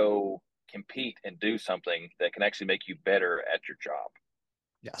you can go compete and do something that can actually make you better at your job.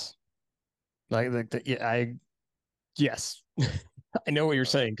 Yes. Yeah, yes. I know what you're Uh,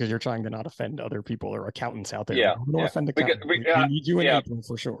 saying because you're trying to not offend other people or accountants out there. We yeah, don't want to yeah, offend accountants. We need you in yeah, April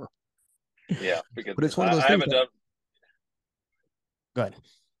for sure. yeah, because But it's one of those I things haven't that, done. go ahead.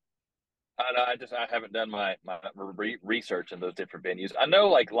 I haven't done my research in those different venues. I know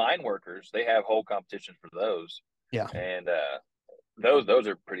like line workers, they have whole competitions for those, Yeah. and those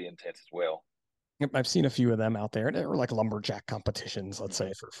are pretty intense as well. Yep, I've seen a few of them out there, or like lumberjack competitions, let's Hmm.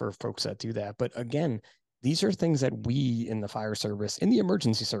 say, for folks that do that. But again, these are things that we in the fire service, in the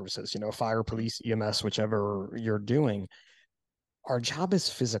emergency services, fire, Hmm. police, EMS, whichever you're doing, our job is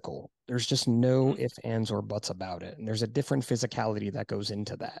physical. There's just no Hmm. ifs, ands, or buts about it. And there's a different physicality that goes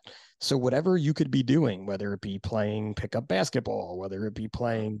into that. So whatever you could be doing, whether it be playing pickup basketball, whether it be Hmm.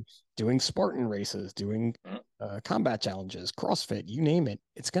 playing, doing Spartan races, doing Hmm. combat challenges, CrossFit, you name it,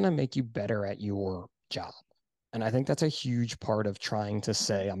 it's going to make you better at your job. And I think that's a huge part of trying to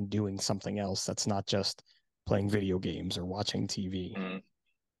say I'm doing something else that's not just playing video games or watching TV. Hmm.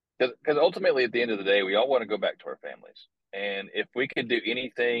 Because ultimately, at the end of the day, we all want to go back to our families. And if we can do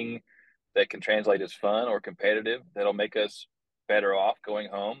anything that can translate as fun or competitive, that'll make us better off going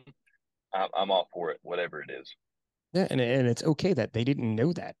home, I'm all for it, whatever it is. Yeah, and it's okay that they didn't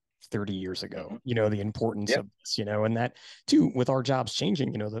know that 30 years ago, Hmm. the importance Yeah. of this, and that too, with our jobs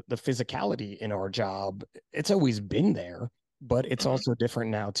changing, the physicality in our job, it's always been there, but it's Hmm. also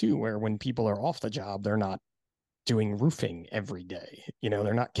different now too, where when people are off the job, they're not doing roofing every day.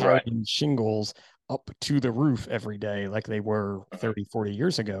 They're not Right. carrying shingles up to the roof every day like they were Hmm. 30, 40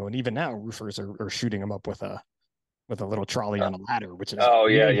 years ago. And even now, roofers are shooting them up with a little trolley on a ladder, which is Oh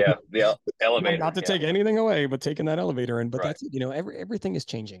yeah, really yeah. The not elevator. to Yeah. take anything away, but taking that elevator in. But Right. that's it. Everything is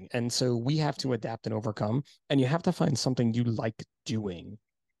changing, and so we have to adapt and overcome. And you have to find something you like doing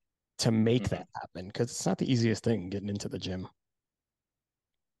to make Hmm. that happen because it's not the easiest thing getting into the gym.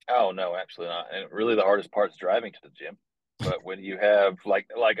 Oh no, absolutely not. And really, the hardest part is driving to the gym. But when you have like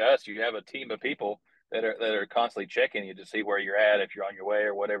us, you have a team of people that are constantly checking you to see where you're at, if you're on your way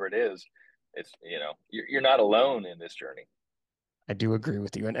or whatever it is. It's you're not alone in this journey. I do agree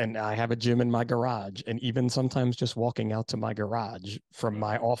with you. And I have a gym in my garage. And even sometimes just walking out to my garage from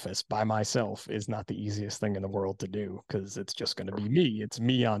my Hmm. office by myself is not the easiest thing in the world to do because it's just going to be me. It's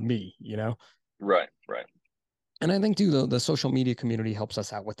me on me. Right, right. And I think too, the social media community helps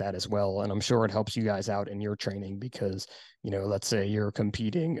us out with that as well. And I'm sure it helps you guys out in your training because, let's say you're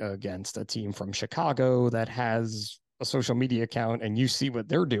competing against a team from Chicago that has a social media account and you see what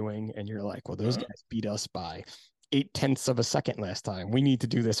they're doing and you're like, well, those Hmm. guys beat us by 8/10 of a second last time. We need to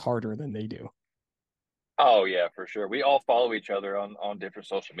do this harder than they do. Oh yeah, for sure. We all follow each other on different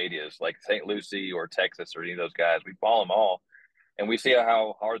social medias, like St. Lucie or Texas or any of those guys. We follow them all, and we see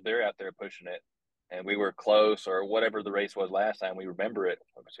how hard they're out there pushing it. And we were close, or whatever the race was last time. We remember it,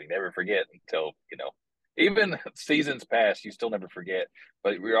 so we never forget until even seasons pass. You still never forget,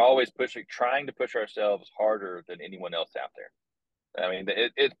 but we're always pushing, trying to push ourselves harder than anyone else out there. I mean,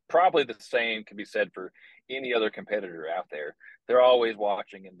 it probably the same can be said for any other competitor out there. They're always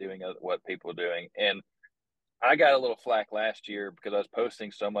watching and doing what people are doing, and I got a little flack last year because I was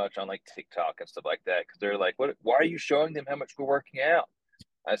posting so much on like TikTok and stuff like that because they're like, "What? Why are you showing them how much we're working out?"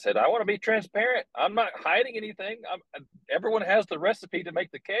 I said, "I want to be transparent. I'm not hiding anything. Everyone has the recipe to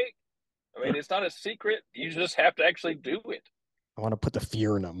make the cake. I mean, it's not a secret. You just have to actually do it." I want to put the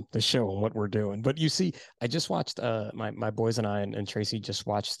fear in them to show them what we're doing. But you see, I just watched my boys and I and Tracy just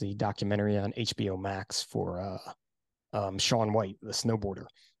watched the documentary on HBO Max for Shaun White, the snowboarder.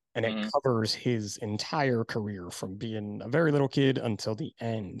 And it Mm-hmm. covers his entire career from being a very little kid until the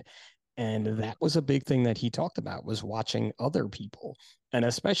end. And that was a big thing that he talked about was watching other people. And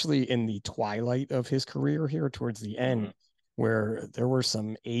especially in the twilight of his career here towards the Mm-hmm. end, where there were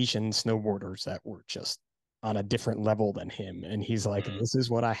some Asian snowboarders that were just on a different level than him. And he's like, Mm-hmm. this is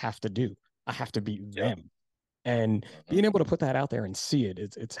what I have to do. I have to beat Yep. them. And Mm-hmm. being able to put that out there and see it,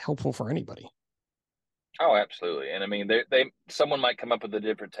 it's helpful for anybody. Oh, absolutely. And I mean, they someone might come up with a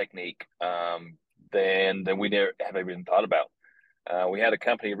different technique than we never have even thought about. We had a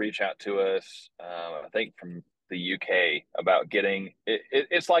company reach out to us, I think from the UK, about getting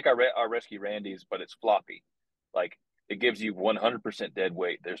it's like our Rescue Randy's, but it's floppy. Like it gives you 100% dead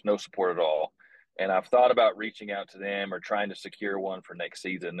weight. There's no support at all. and I've thought about reaching out to them or trying to secure one for next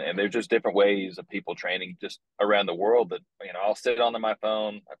season. And there's just different ways of people training just around the world that, I'll sit on my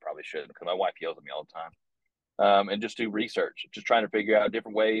phone. I probably shouldn't because my wife yells at me all the time. And just do research, just trying to figure out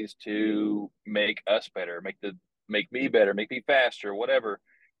different ways to make us better, make me better, make me faster, whatever.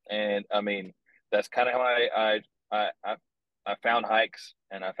 And I mean, that's kind of how I found hikes,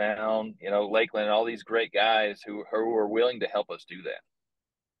 and I found Lakeland and all these great guys who are willing to help us do that.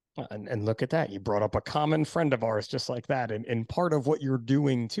 And look at that. You brought up a common friend of ours just like that. And part of what you're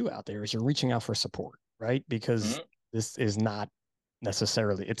doing too out there is you're reaching out for support, right? Because Mm-hmm. this is not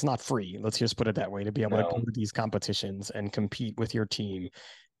necessarily, it's not free. Let's just put it that way, to be able to go No. to these competitions and compete with your team.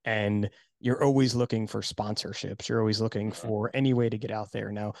 And you're always looking for sponsorships. You're always looking Mm-hmm. for any way to get out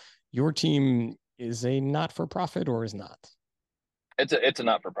there. Now, your team is a not for profit or is not? It's a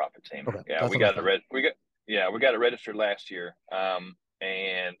not for profit team. Okay. Yeah, That's what I thought. we got it registered last year.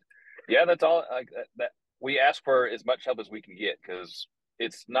 And yeah, that's all that we ask for as much help as we can get because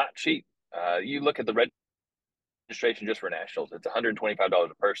it's not cheap. You look at the registration just for nationals, it's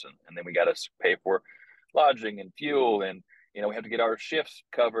 $125 a person, and then we got to pay for lodging and fuel, and we have to get our shifts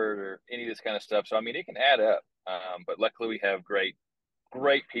covered or any of this kind of stuff. So I mean, it can add up. But luckily, we have great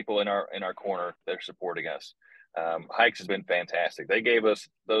people in our corner that are supporting us. Hikes has been fantastic. They gave us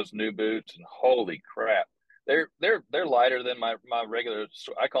those new boots, and holy crap, they're lighter than my regular.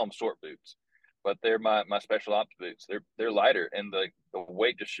 I call them short boots, but they're my special ops boots. They're lighter, and the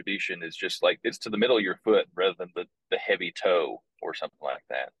weight distribution is just like it's to the middle of your foot rather than the heavy toe or something like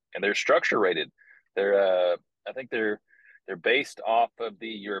that. And they're structure rated. I think they're based off of the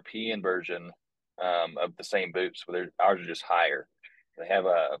European version of the same boots, but ours are just higher. They have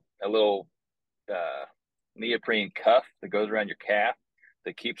a little uh, neoprene cuff that goes around your calf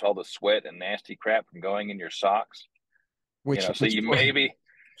that keeps all the sweat and nasty crap from going in your socks. So Which you maybe.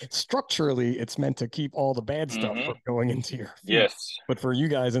 structurally it's meant to keep all the bad stuff Mm-hmm. from going into your feet. Yes. But for you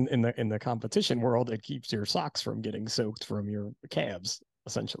guys in the competition world, it keeps your socks from getting soaked from your calves,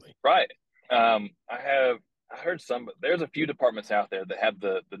 essentially. Right. I heard there's a few departments out there that have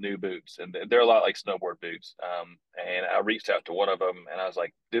the new boots, and they're a lot like snowboard boots. And I reached out to one of them, and I was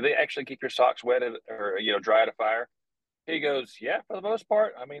like, "Do they actually keep your socks wet or dry at a fire?" He goes, "Yeah, for the most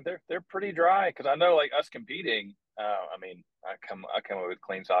part. I mean, they're pretty dry because I know like us competing. I mean, I come up with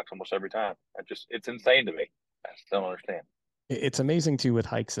clean socks almost every time. It's insane to me. I just don't understand. It's amazing too with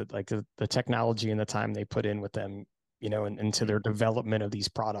hikes that like the technology and the time they put in with them, and into their development of these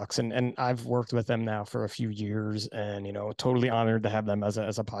products. And I've worked with them now for a few years, and totally honored to have them as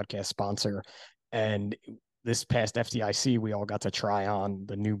a podcast sponsor. And this past FDIC, we all got to try on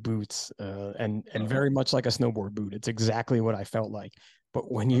the new boots, and Mm-hmm. very much like a snowboard boot. It's exactly what I felt like.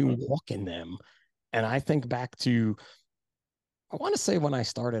 But when you Mm-hmm. walk in them, and I think back to, I want to say when I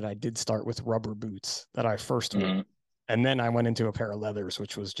started, I did start with rubber boots that I first wore. Mm-hmm. And then I went into a pair of leathers,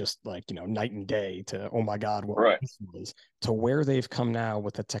 which was just like, night and day to, oh my God, what Right. this was, to where they've come now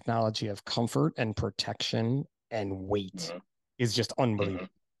with the technology of comfort and protection and weight Mm-hmm. is just Mm-hmm. unbelievable.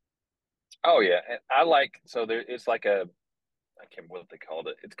 Oh yeah, and I like so there. It's like I can't remember what they called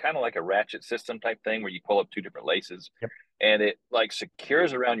it. It's kind of like a ratchet system type thing where you pull up two different laces, Yep. and it like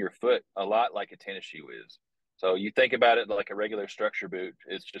secures around your foot a lot like a tennis shoe is. So you think about it like a regular structure boot,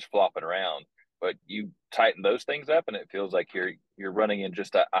 it's just flopping around, but you tighten those things up, and it feels like you're running in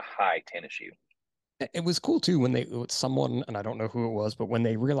just a high tennis shoe. It was cool too when someone, and I don't know who it was, but when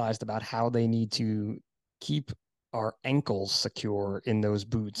they realized about how they need to keep our ankles secure in those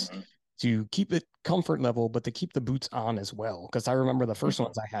boots Mm-hmm. to keep it comfort level, but to keep the boots on as well. Because I remember the first Mm-hmm.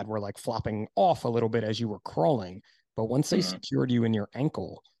 ones I had were like flopping off a little bit as you were crawling, but once they Mm-hmm. secured you in your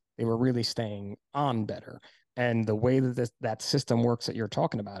ankle, they were really staying on better. And the way that system works that you're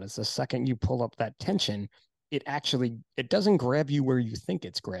talking about is the second you pull up that tension, it doesn't grab you where you think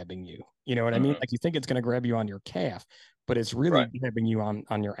it's grabbing you. You know what I mean? Mm-hmm. Like you think it's going to grab you on your calf, but it's really Right. grabbing you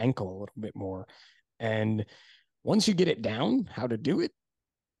on your ankle a little bit more. And once you get it down, how to do it,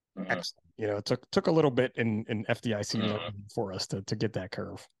 Mm-hmm. excellent. It took a little bit in FDIC Mm-hmm. learning for us to get that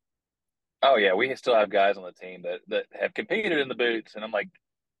curve. Oh yeah, we still have guys on the team that have competed in the boots, and I'm like,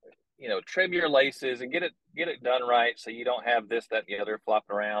 trim your laces and get it done right so you don't have this, that, and the other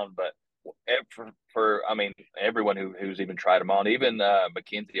flopping around. But for I mean, everyone who's even tried them on, even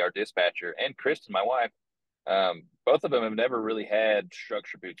Mackenzie, our dispatcher, and Kristen, my wife, both of them have never really had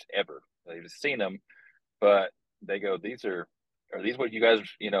structure boots ever. They've seen them, but they go, are these what you guys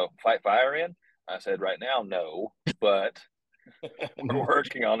fight fire in? I said, right now, no, but we're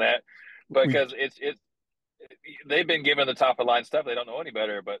working on that we because they've been given the top of the line stuff. They don't know any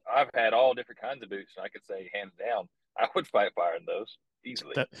better, but I've had all different kinds of boots, and I could say hands down, I would fight fire in those.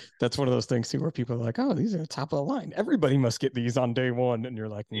 easily. that that's one of those things too where people are like, oh, these are top of the line. Everybody must get these on day one. And you're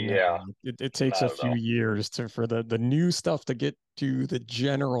like, no, Yeah, it takes a not at few all. years for the new stuff to get to the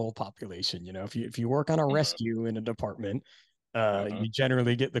general population. If you work on a Hmm. rescue in a department, Hmm. you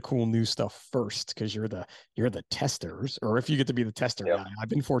generally get the cool new stuff first because you're the testers, or if you get to be the tester Yep. guy. I've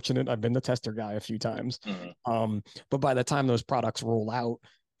been fortunate, I've been the tester guy a few times. Hmm. But by the time those products roll out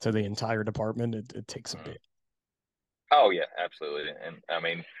to the entire department, it takes a Hmm. bit. Oh yeah, absolutely. And I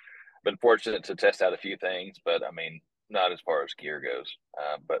mean, been fortunate to test out a few things, but I mean, not as far as gear goes.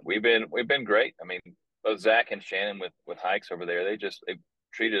 But we've been great. I mean, both Zach and Shannon with hikes over there, they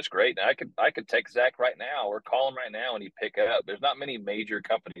treated us great. And I could text Zach right now or call him right now and he pick up. There's not many major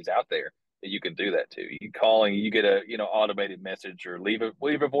companies out there that you can do that to. You call and you get a automated message or leave a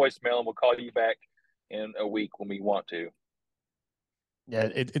voicemail and we'll call you back in a week when we want to. Yeah,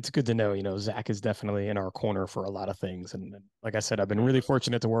 it's good to know. Zach is definitely in our corner for a lot of things. And like I said, I've been really Mm-hmm.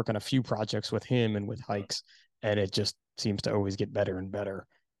 fortunate to work on a few projects with him and with hikes, and it just seems to always get better and better.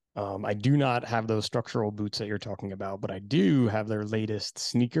 I do not have those structural boots that you're talking about, but I do have their latest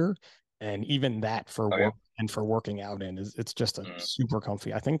sneaker. And even that for Oh yeah. work and for working out in it's just a Mm-hmm. super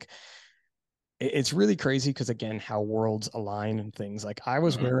comfy. I think it's really crazy because again, how worlds align and things. Like I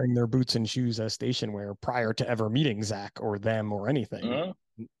was Mm-hmm. wearing their boots and shoes as station wear prior to ever meeting Zach or them or anything.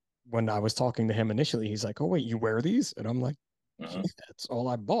 Mm-hmm. When I was talking to him initially, he's like, "Oh wait, you wear these?" And I'm like, Mm-hmm. "Yeah, that's all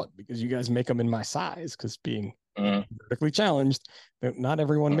I bought because you guys make them in my size." Because being Mm-hmm. vertically challenged, not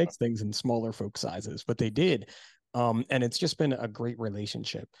everyone Mm-hmm. makes things in smaller folk sizes, but they did. And it's just been a great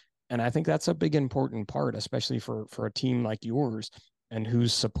relationship. And I think that's a big important part, especially for a team like yours and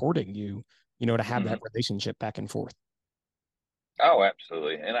who's supporting you, to have that Mm-hmm. relationship back and forth. Oh,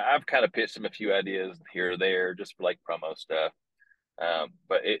 absolutely. And I've kind of pitched him a few ideas here or there, just for like promo stuff.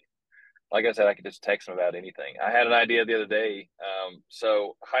 But like I said, I could just text him about anything. I had an idea the other day.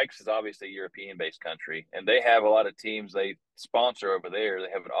 So Hikes is obviously a European-based country, and they have a lot of teams they sponsor over there.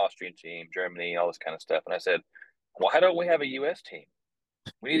 They have an Austrian team, Germany, all this kind of stuff. And I said, why don't we have a U.S. team?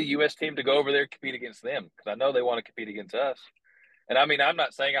 We need a U.S. team to go over there and compete against them because I know they want to compete against us. And I mean, I'm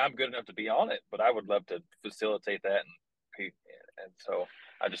not saying I'm good enough to be on it, but I would love to facilitate that. And so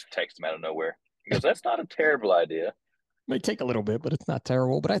I just text him out of nowhere. He goes, "That's not a terrible idea." May take a little bit, but it's not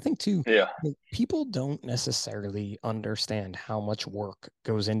terrible. But I think too, Yeah. people don't necessarily understand how much work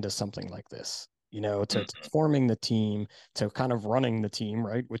goes into something like this. To Mm-hmm. forming the team, to kind of running the team,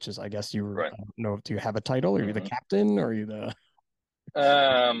 right? Which is, I guess I Right. don't know, do you have a title? Are you the Mm-hmm. captain? Or are you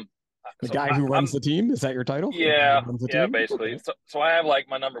Um. the So guy who runs I'm the team? Is that your title? The guy Yeah, who runs the yeah, team? basically. Okay. So I have like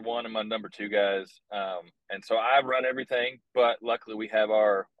my number one and my number two guys, and so I run everything. But luckily, we have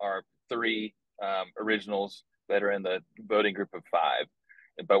our three originals that are in the voting group of five.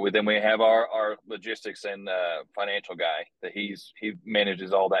 But then we have our logistics and financial guy that he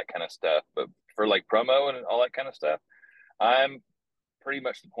manages all that kind of stuff. But for like promo and all that kind of stuff, I'm pretty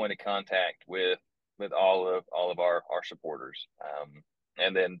much the point of contact with all of our supporters.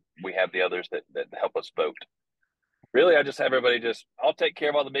 And then we have the others that help us vote. Really, I just have everybody I'll take care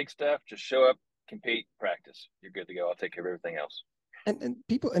of all the big stuff. Just show up, compete, practice. You're good to go. I'll take care of everything else. And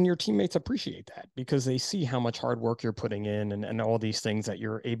people and your teammates appreciate that because they see how much hard work you're putting in and all these things that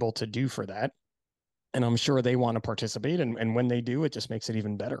you're able to do for that. And I'm sure they want to participate. And when they do, it just makes it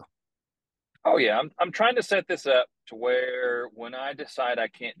even better. Oh yeah, I'm trying to set this up to where when I decide I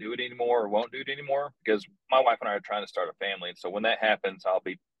can't do it anymore or won't do it anymore, because my wife and I are trying to start a family, and so when that happens, I'll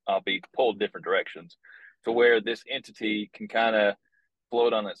be pulled different directions, to where this entity can kind of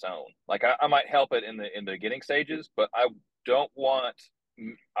float on its own. Like I might help it in the beginning stages, but I don't want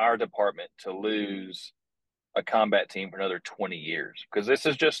our department to lose a combat team for another 20 years, because this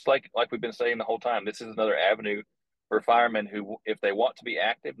is just like we've been saying the whole time. This is another avenue for firemen who, if they want to be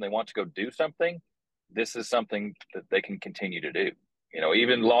active and they want to go do something, this is something that they can continue to do.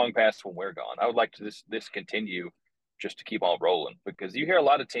 Even long past when we're gone. I would like to this continue just to keep on rolling, because you hear a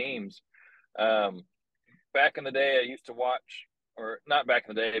lot of teams. Um, Back in the day, I used to watch, or not back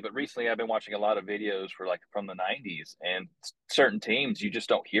in the day, but recently I've been watching a lot of videos for like from the 90s, and certain teams you just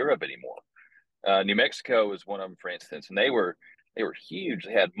don't hear of anymore. New Mexico was one of them, for instance, and they were huge.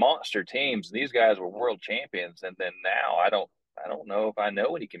 They had monster teams, and these guys were world champions. And then now I don't know if I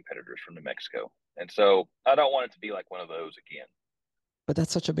know any competitors from New Mexico, and so I don't want it to be like one of those again. But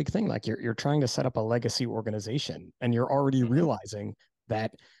that's such a big thing. Like you're trying to set up a legacy organization and you're already Mm-hmm. realizing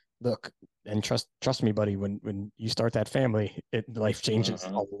that look, and trust me, buddy, when you start that family, life changes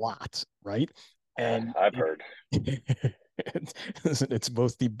Mm-hmm. a lot, right? And I've heard. listen, it's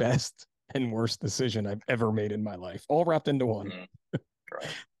both the best and worst decision I've ever made in my life, all wrapped into one. Mm,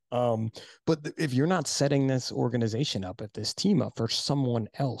 right. Um, but if you're not setting this organization up, if this team up for someone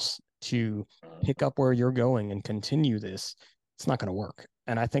else to Mhm. pick up where you're going and continue this, it's not going to work.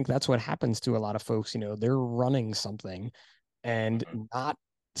 And I think that's what happens to a lot of folks. They're running something and Mhm. not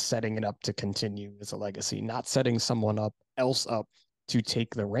setting it up to continue as a legacy, not setting someone else up to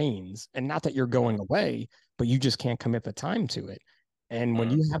take the reins. And not that you're going Mhm. away, but you just can't commit the time to it. And when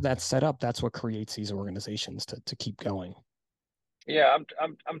Mhm. you have that set up, that's what creates these organizations to keep going. Yeah,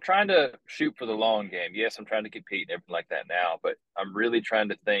 I'm trying to shoot for the long game. Yes, I'm trying to compete and everything like that now, but I'm really trying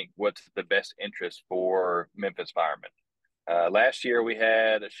to think what's the best interest for Memphis firemen. Last year we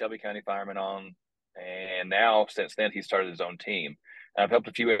had a Shelby County fireman on, and now since then he started his own team. And I've helped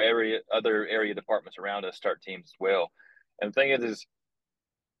a few other area departments around us start teams as well. And the thing is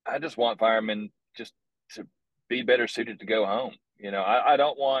I just want firemen just to be better suited to go home. I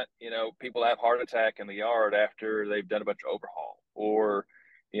don't want, people to have heart attack in the yard after they've done a bunch of overhaul or,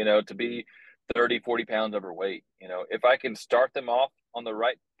 to be 30, 40 pounds overweight. If I can start them off on the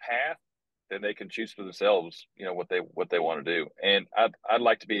right path, then they can choose for themselves, what they want to do. And I'd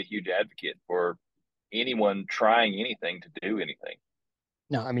like to be a huge advocate for anyone trying anything to do anything.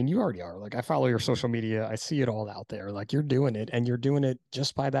 No, I mean, you already are. Like, I follow your social media. I see it all out there. Like, you're doing it, and you're doing it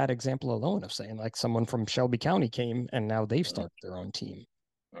just by that example alone of saying, like, someone from Shelby County came and now they've Mm-hmm. started their own team.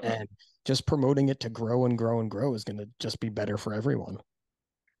 Mm-hmm. And just promoting it to grow and grow and grow is going to just be better for everyone.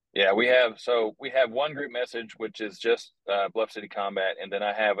 Yeah, we have one group message which is just Bluff City Combat, and then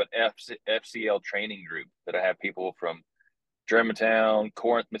I have an FCL training group that I have people from Germantown,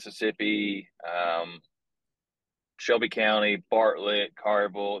 Corinth, Mississippi, Shelby County, Bartlett,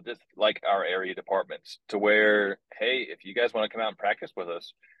 Carville, just like our area departments, to where hey, if you guys want to come out and practice with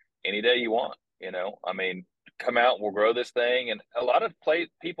us any day you want, I mean, come out, we'll grow this thing. And a lot of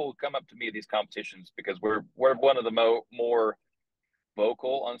people come up to me at these competitions because we're one of the more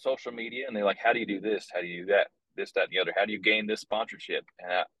vocal on social media, and they're like, how do you do this, how do you do that, this, that, and the other, how do you gain this sponsorship?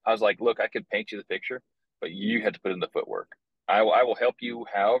 And I was like, look, I could paint you the picture, but you have to put in the footwork. I will help you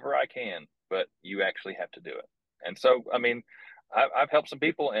however I can, but you actually have to do it. And so I mean, I've helped some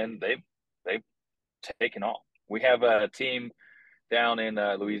people and they've taken off. We have a team down in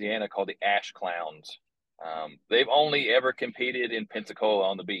Louisiana called the Ash Clowns. They've only ever competed in Pensacola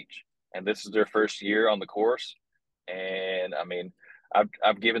on the beach, and this is their first year on the course. And I mean,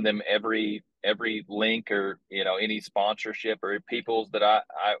 I've given them every link or any sponsorship or peoples that I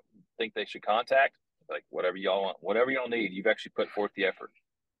think they should contact. Like whatever y'all want, whatever y'all need, you've actually put forth the effort.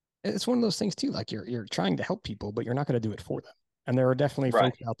 It's one of those things too. Like, you're trying to help people, but you're not going to do it for them. And there are definitely Right.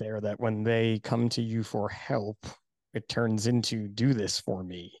 folks out there that when they come to you for help, it turns into do this for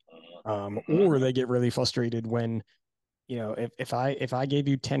me. Mm-hmm. Or they get really frustrated when, if I gave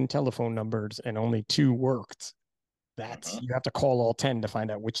you 10 telephone numbers and only two worked, that's Mm-hmm. you have to call all 10 to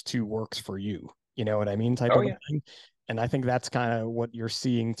find out which two works for you. You know what I mean? Type Oh of a yeah. thing. And I think that's kind of what you're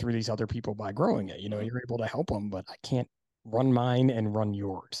seeing through these other people by growing it. Mm-hmm. You're able to help them, but I can't run mine and run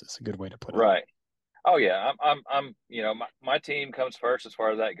yours. It's a good way to put it. Right. Oh yeah, I'm my team comes first as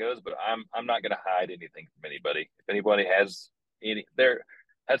far as that goes, but I'm not going to hide anything from anybody. If anybody has any, there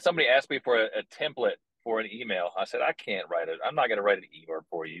had somebody ask me for a template for an email. I said I can't write it. I'm not going to write an email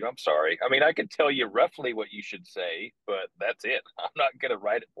for you. I'm sorry. I mean, I can tell you roughly what you should say, but that's it. I'm not going to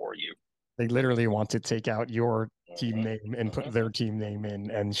write it for you. They literally want to take out your team Hmm. name and put Hmm. their team name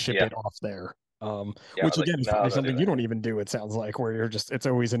in and ship Yeah, it off there. yeah. I Which was like, again is no, probably don't do something you that. don't even do, it sounds like, where it's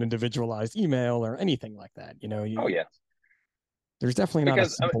always an individualized email or anything like that. Oh yeah, There's definitely not a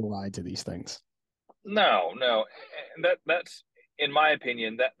because I mean, simple ride to these things. no, no, and that's in my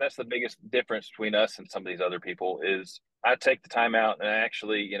opinion that's the biggest difference between us and some of these other people is I take the time out and I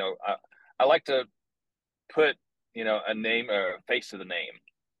actually I like to put a name or a face to the name,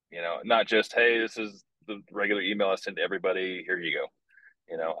 not just hey this is the regular email I send to everybody, here you go.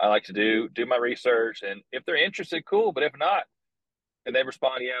 I like to do my research, and if they're interested, cool, but if not, and they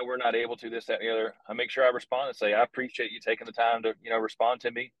respond, yeah, we're not able to this, that, and the other. I make sure I respond and say, I appreciate you taking the time to, respond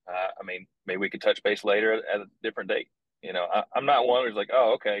to me. I mean, maybe we could touch base later at a different date. I'm not one who's like,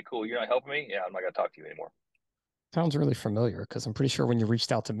 oh, okay, cool. You're not helping me. Yeah, I'm not going to talk to you anymore. Sounds really familiar because I'm pretty sure when you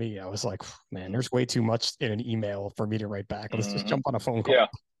reached out to me, I was like, man, Mm-hmm. there's way too much in an email for me to write back. Let's just Mm-hmm. jump on a phone call. Yeah.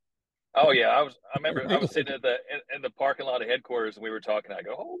 Oh yeah. I remember I was sitting Like, in the parking lot of headquarters and we were talking. I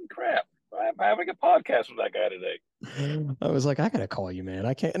go, holy crap. I'm having a podcast with that guy today. I was like, I gotta call you, man.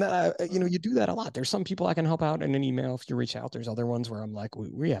 I can't. And Mm-hmm. you do that a lot. There's some people I can help out in an email if you reach out. There's other ones where I'm like,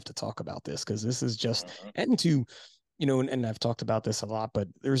 we have to talk about this because this is just Mm-hmm. and to and I've talked about this a lot, but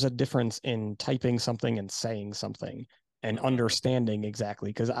there's a difference in typing something and saying something and Mm-hmm. understanding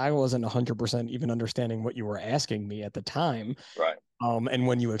exactly because I wasn't 100% even understanding what you were asking me at the time. Right. And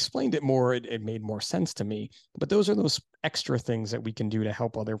when you explained it more, it made more sense to me. But those are those extra things that we can do to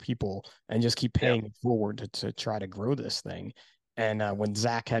help other people and just keep Yeah. paying it forward to try to grow this thing. And when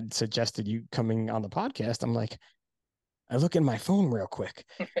Zach had suggested you coming on the podcast, I'm like, I look in my phone real quick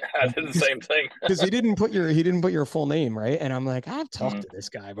I did the same thing. because he didn't put your full name, right? And I'm like, I've talked Mm-hmm. to this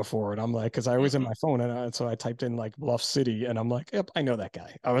guy before, and I'm like, because I was in Mm-hmm. my phone, and so I typed in like Bluff City, and I'm like, yep, I know that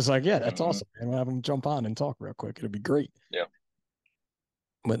guy. I was like, yeah, that's Mm-hmm. awesome. And we'll have him jump on and talk real quick. It'd be great. Yeah.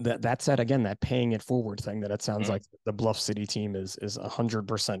 But that said, again, that paying it forward thing that it sounds Mm-hmm. like the Bluff City team is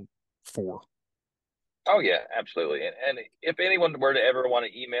 100% for. Oh yeah, absolutely. And if anyone were to ever want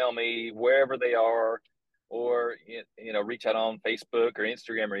to email me wherever they are, or reach out on Facebook or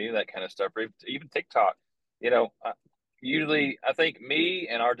Instagram or any of that kind of stuff, or even TikTok, usually I think me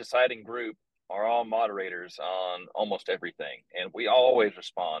and our deciding group are all moderators on almost everything, and we always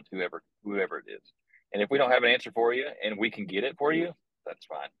respond whoever it is. And if we don't have an answer for you, and we can get it for you, that's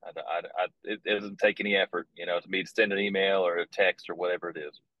fine. It doesn't take any effort, to me to send an email or a text or whatever it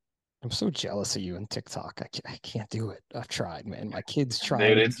is. I'm so jealous of you in TikTok. I can't do it. I've tried, man. My kids try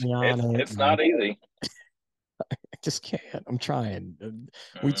Dude, to get me on it, it's and not easy. I just can't. I'm trying.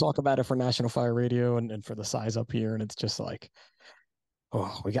 We Mhm. talk about it for National Fire Radio and for the size up here, and it's just like,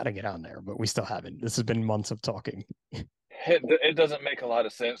 oh, we got to get on there, but we still haven't. This has been months of talking. It doesn't make a lot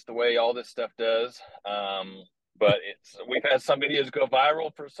of sense the way all this stuff does. But we've had some videos go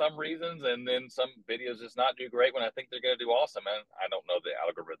viral for some reasons, and then some videos just not do great when I think they're going to do awesome. And I don't know the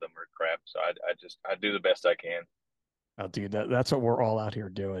algorithm or crap, so I do the best I can. Oh, dude, that's what we're all out here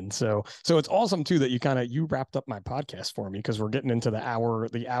doing. So it's awesome too that you wrapped up my podcast for me because we're getting into the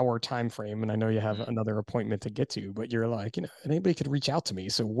hour time frame, and I know you have Mm. another appointment to get to, but you're like, anybody could reach out to me.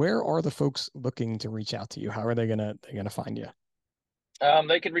 So where are the folks looking to reach out to you? How are they gonna find you?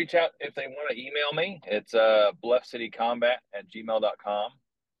 They can reach out if they want to email me. It's bluffcitycombat@gmail.com.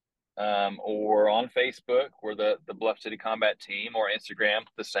 Or on Facebook, we're the Bluff City Combat Team, or Instagram,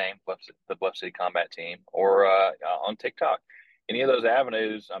 the same, the Bluff City Combat Team, or on TikTok. Any of those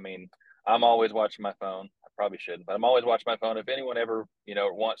avenues, I mean, I'm always watching my phone. I probably shouldn't, but I'm always watching my phone. If anyone ever,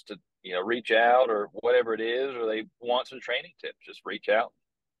 wants to, reach out or whatever it is, or they want some training tips, just reach out.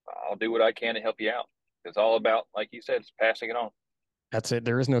 I'll do what I can to help you out. It's all about, like you said, it's passing it on. That's it.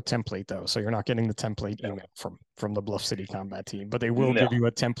 There is no template though, so you're not getting the template No, email from the Bluff City Combat Team, but they will no. give you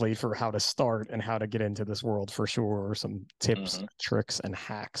a template for how to start and how to get into this world for sure, or some tips, Mm-hmm. tricks, and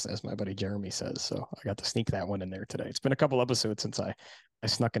hacks, as my buddy Jeremy says. So I got to sneak that one in there today. It's been a couple episodes since I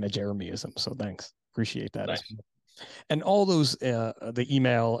snuck in a Jeremyism, so thanks, appreciate that as Nice. well. And all those the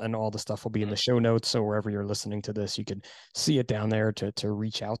email and all the stuff will be in the Mm-hmm. show notes, so wherever you're listening to this, you can see it down there to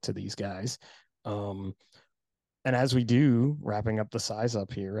reach out to these guys. Um, and as we do, wrapping up the size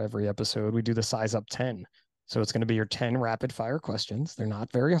up here, every episode, we do the size up 10. So it's going to be your 10 rapid fire questions. They're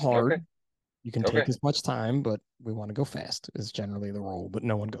not very hard. Okay. You can take Okay. as much time, but we want to go fast, is generally the rule, but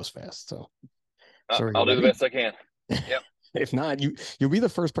no one goes fast. So are you I'll do the ready? best I can. Yep. If not, you'll be the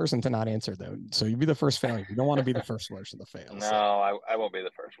first person to not answer though. So you'll be the first failure. You don't want to be the first person to fail. No, So I won't be the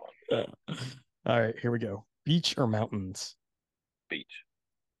first one. all right, here we go. Beach or mountains? Beach,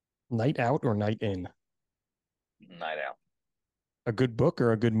 Night out or night in? night out, A good book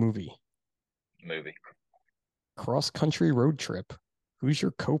or a good movie? movie. Cross country road trip. Who's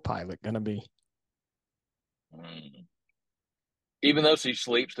your co-pilot gonna be? Mm. Even though she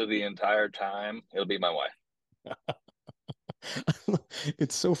sleeps through the entire time, it'll be my wife.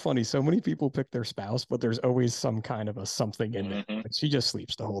 It's so funny. So many people pick their spouse, but there's always some kind of a something in there. Hmm. Like she just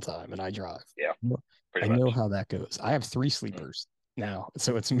sleeps the whole time and I drive. Yeah, I pretty know much. how that goes. I have three sleepers now.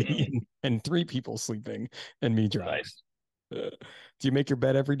 So it's me Mm. and three people sleeping and me driving. Nice. Do you make your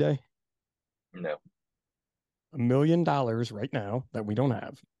bed every day? No. $1 million right now that we don't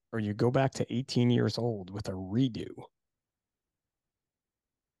have, or you go back to 18 years old with a redo.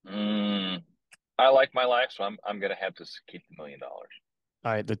 Mm. I like my life, so I'm gonna have to keep the $1 million. All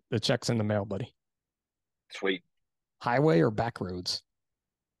right, the check's in the mail, buddy. Sweet. Highway or back roads?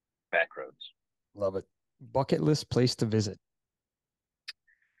 Back roads. Love it. Bucket list place to visit.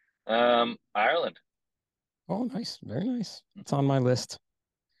 Ireland. Oh, nice. Very nice. It's on my list.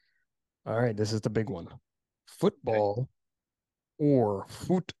 All right, this is the big one. Okay. Football or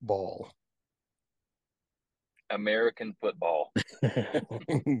football? American football.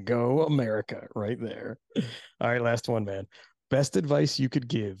 Go America right there. All right, last one, man. Best advice you could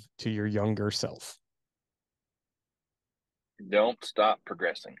give to your younger self. Don't stop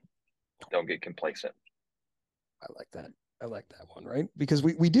progressing. Don't get complacent. I like that. I like that one, right? Because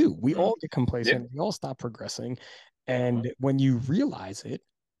we do. We Mm. all get Yep. complacent. We all stop progressing. Uh-huh. And when you realize it,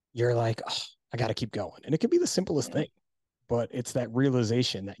 you're like, oh, I got to keep going. And it can be the simplest Hmm. thing. but it's that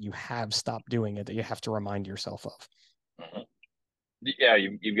realization that you have stopped doing it that you have to remind yourself of. Mhm. Yeah,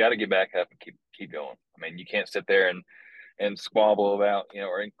 you've got to get back up and keep going. I mean, you can't sit there and squabble about,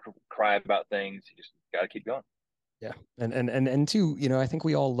 or cry about things. You just got to keep going. Yeah. And two, I think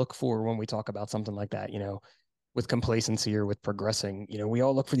we all look for when we talk about something like that, with complacency or with progressing, we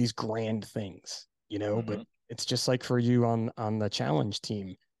all look for these grand things, but Hmm. it's just like for you on the challenge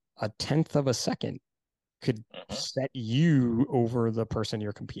team, a tenth of a second could Hmm. set you over the person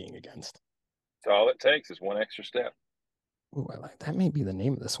you're competing against. So all it takes is one extra step. Ooh, I like that. May be the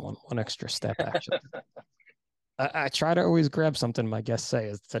name of this one. One extra step, actually. I try to always grab something my guests say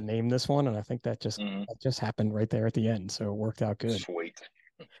is to name this one, and I think that just Hmm. that just happened right there at the end, so it worked out good. Sweet.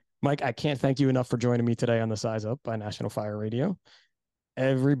 Mike, I can't thank you enough for joining me today on the Size Up by National Fire Radio.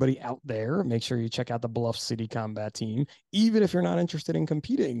 Everybody out there, make sure you check out the Bluff City Combat Team. Even if you're not interested in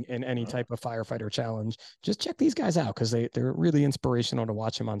competing in any Mhm. type of firefighter challenge, just check these guys out because they're really inspirational to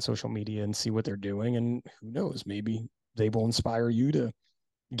watch them on social media and see what they're doing. And who knows, maybe they will inspire you to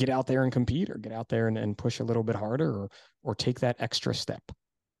get out there and compete or get out there and push a little bit harder or take that extra step.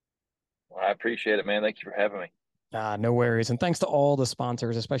 Well, I appreciate it, man. Thank you for having me. No worries. And thanks to all the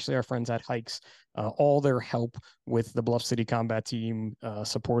sponsors, especially our friends at Hikes, all their help with the Bluff City Combat Team,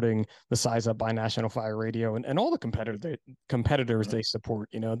 supporting the Size Up by National Fire Radio and all the competitors Hmm. they support.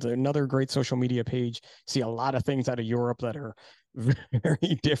 They're another great social media page. See a lot of things out of Europe that are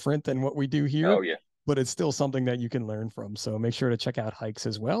very different than what we do here, Oh yeah. but it's still something that you can learn from. So make sure to check out Hikes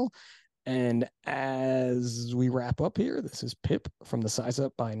as well. And as we wrap up here, this is Pip from the Size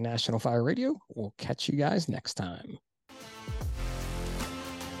Up by National Fire Radio. We'll catch you guys next time.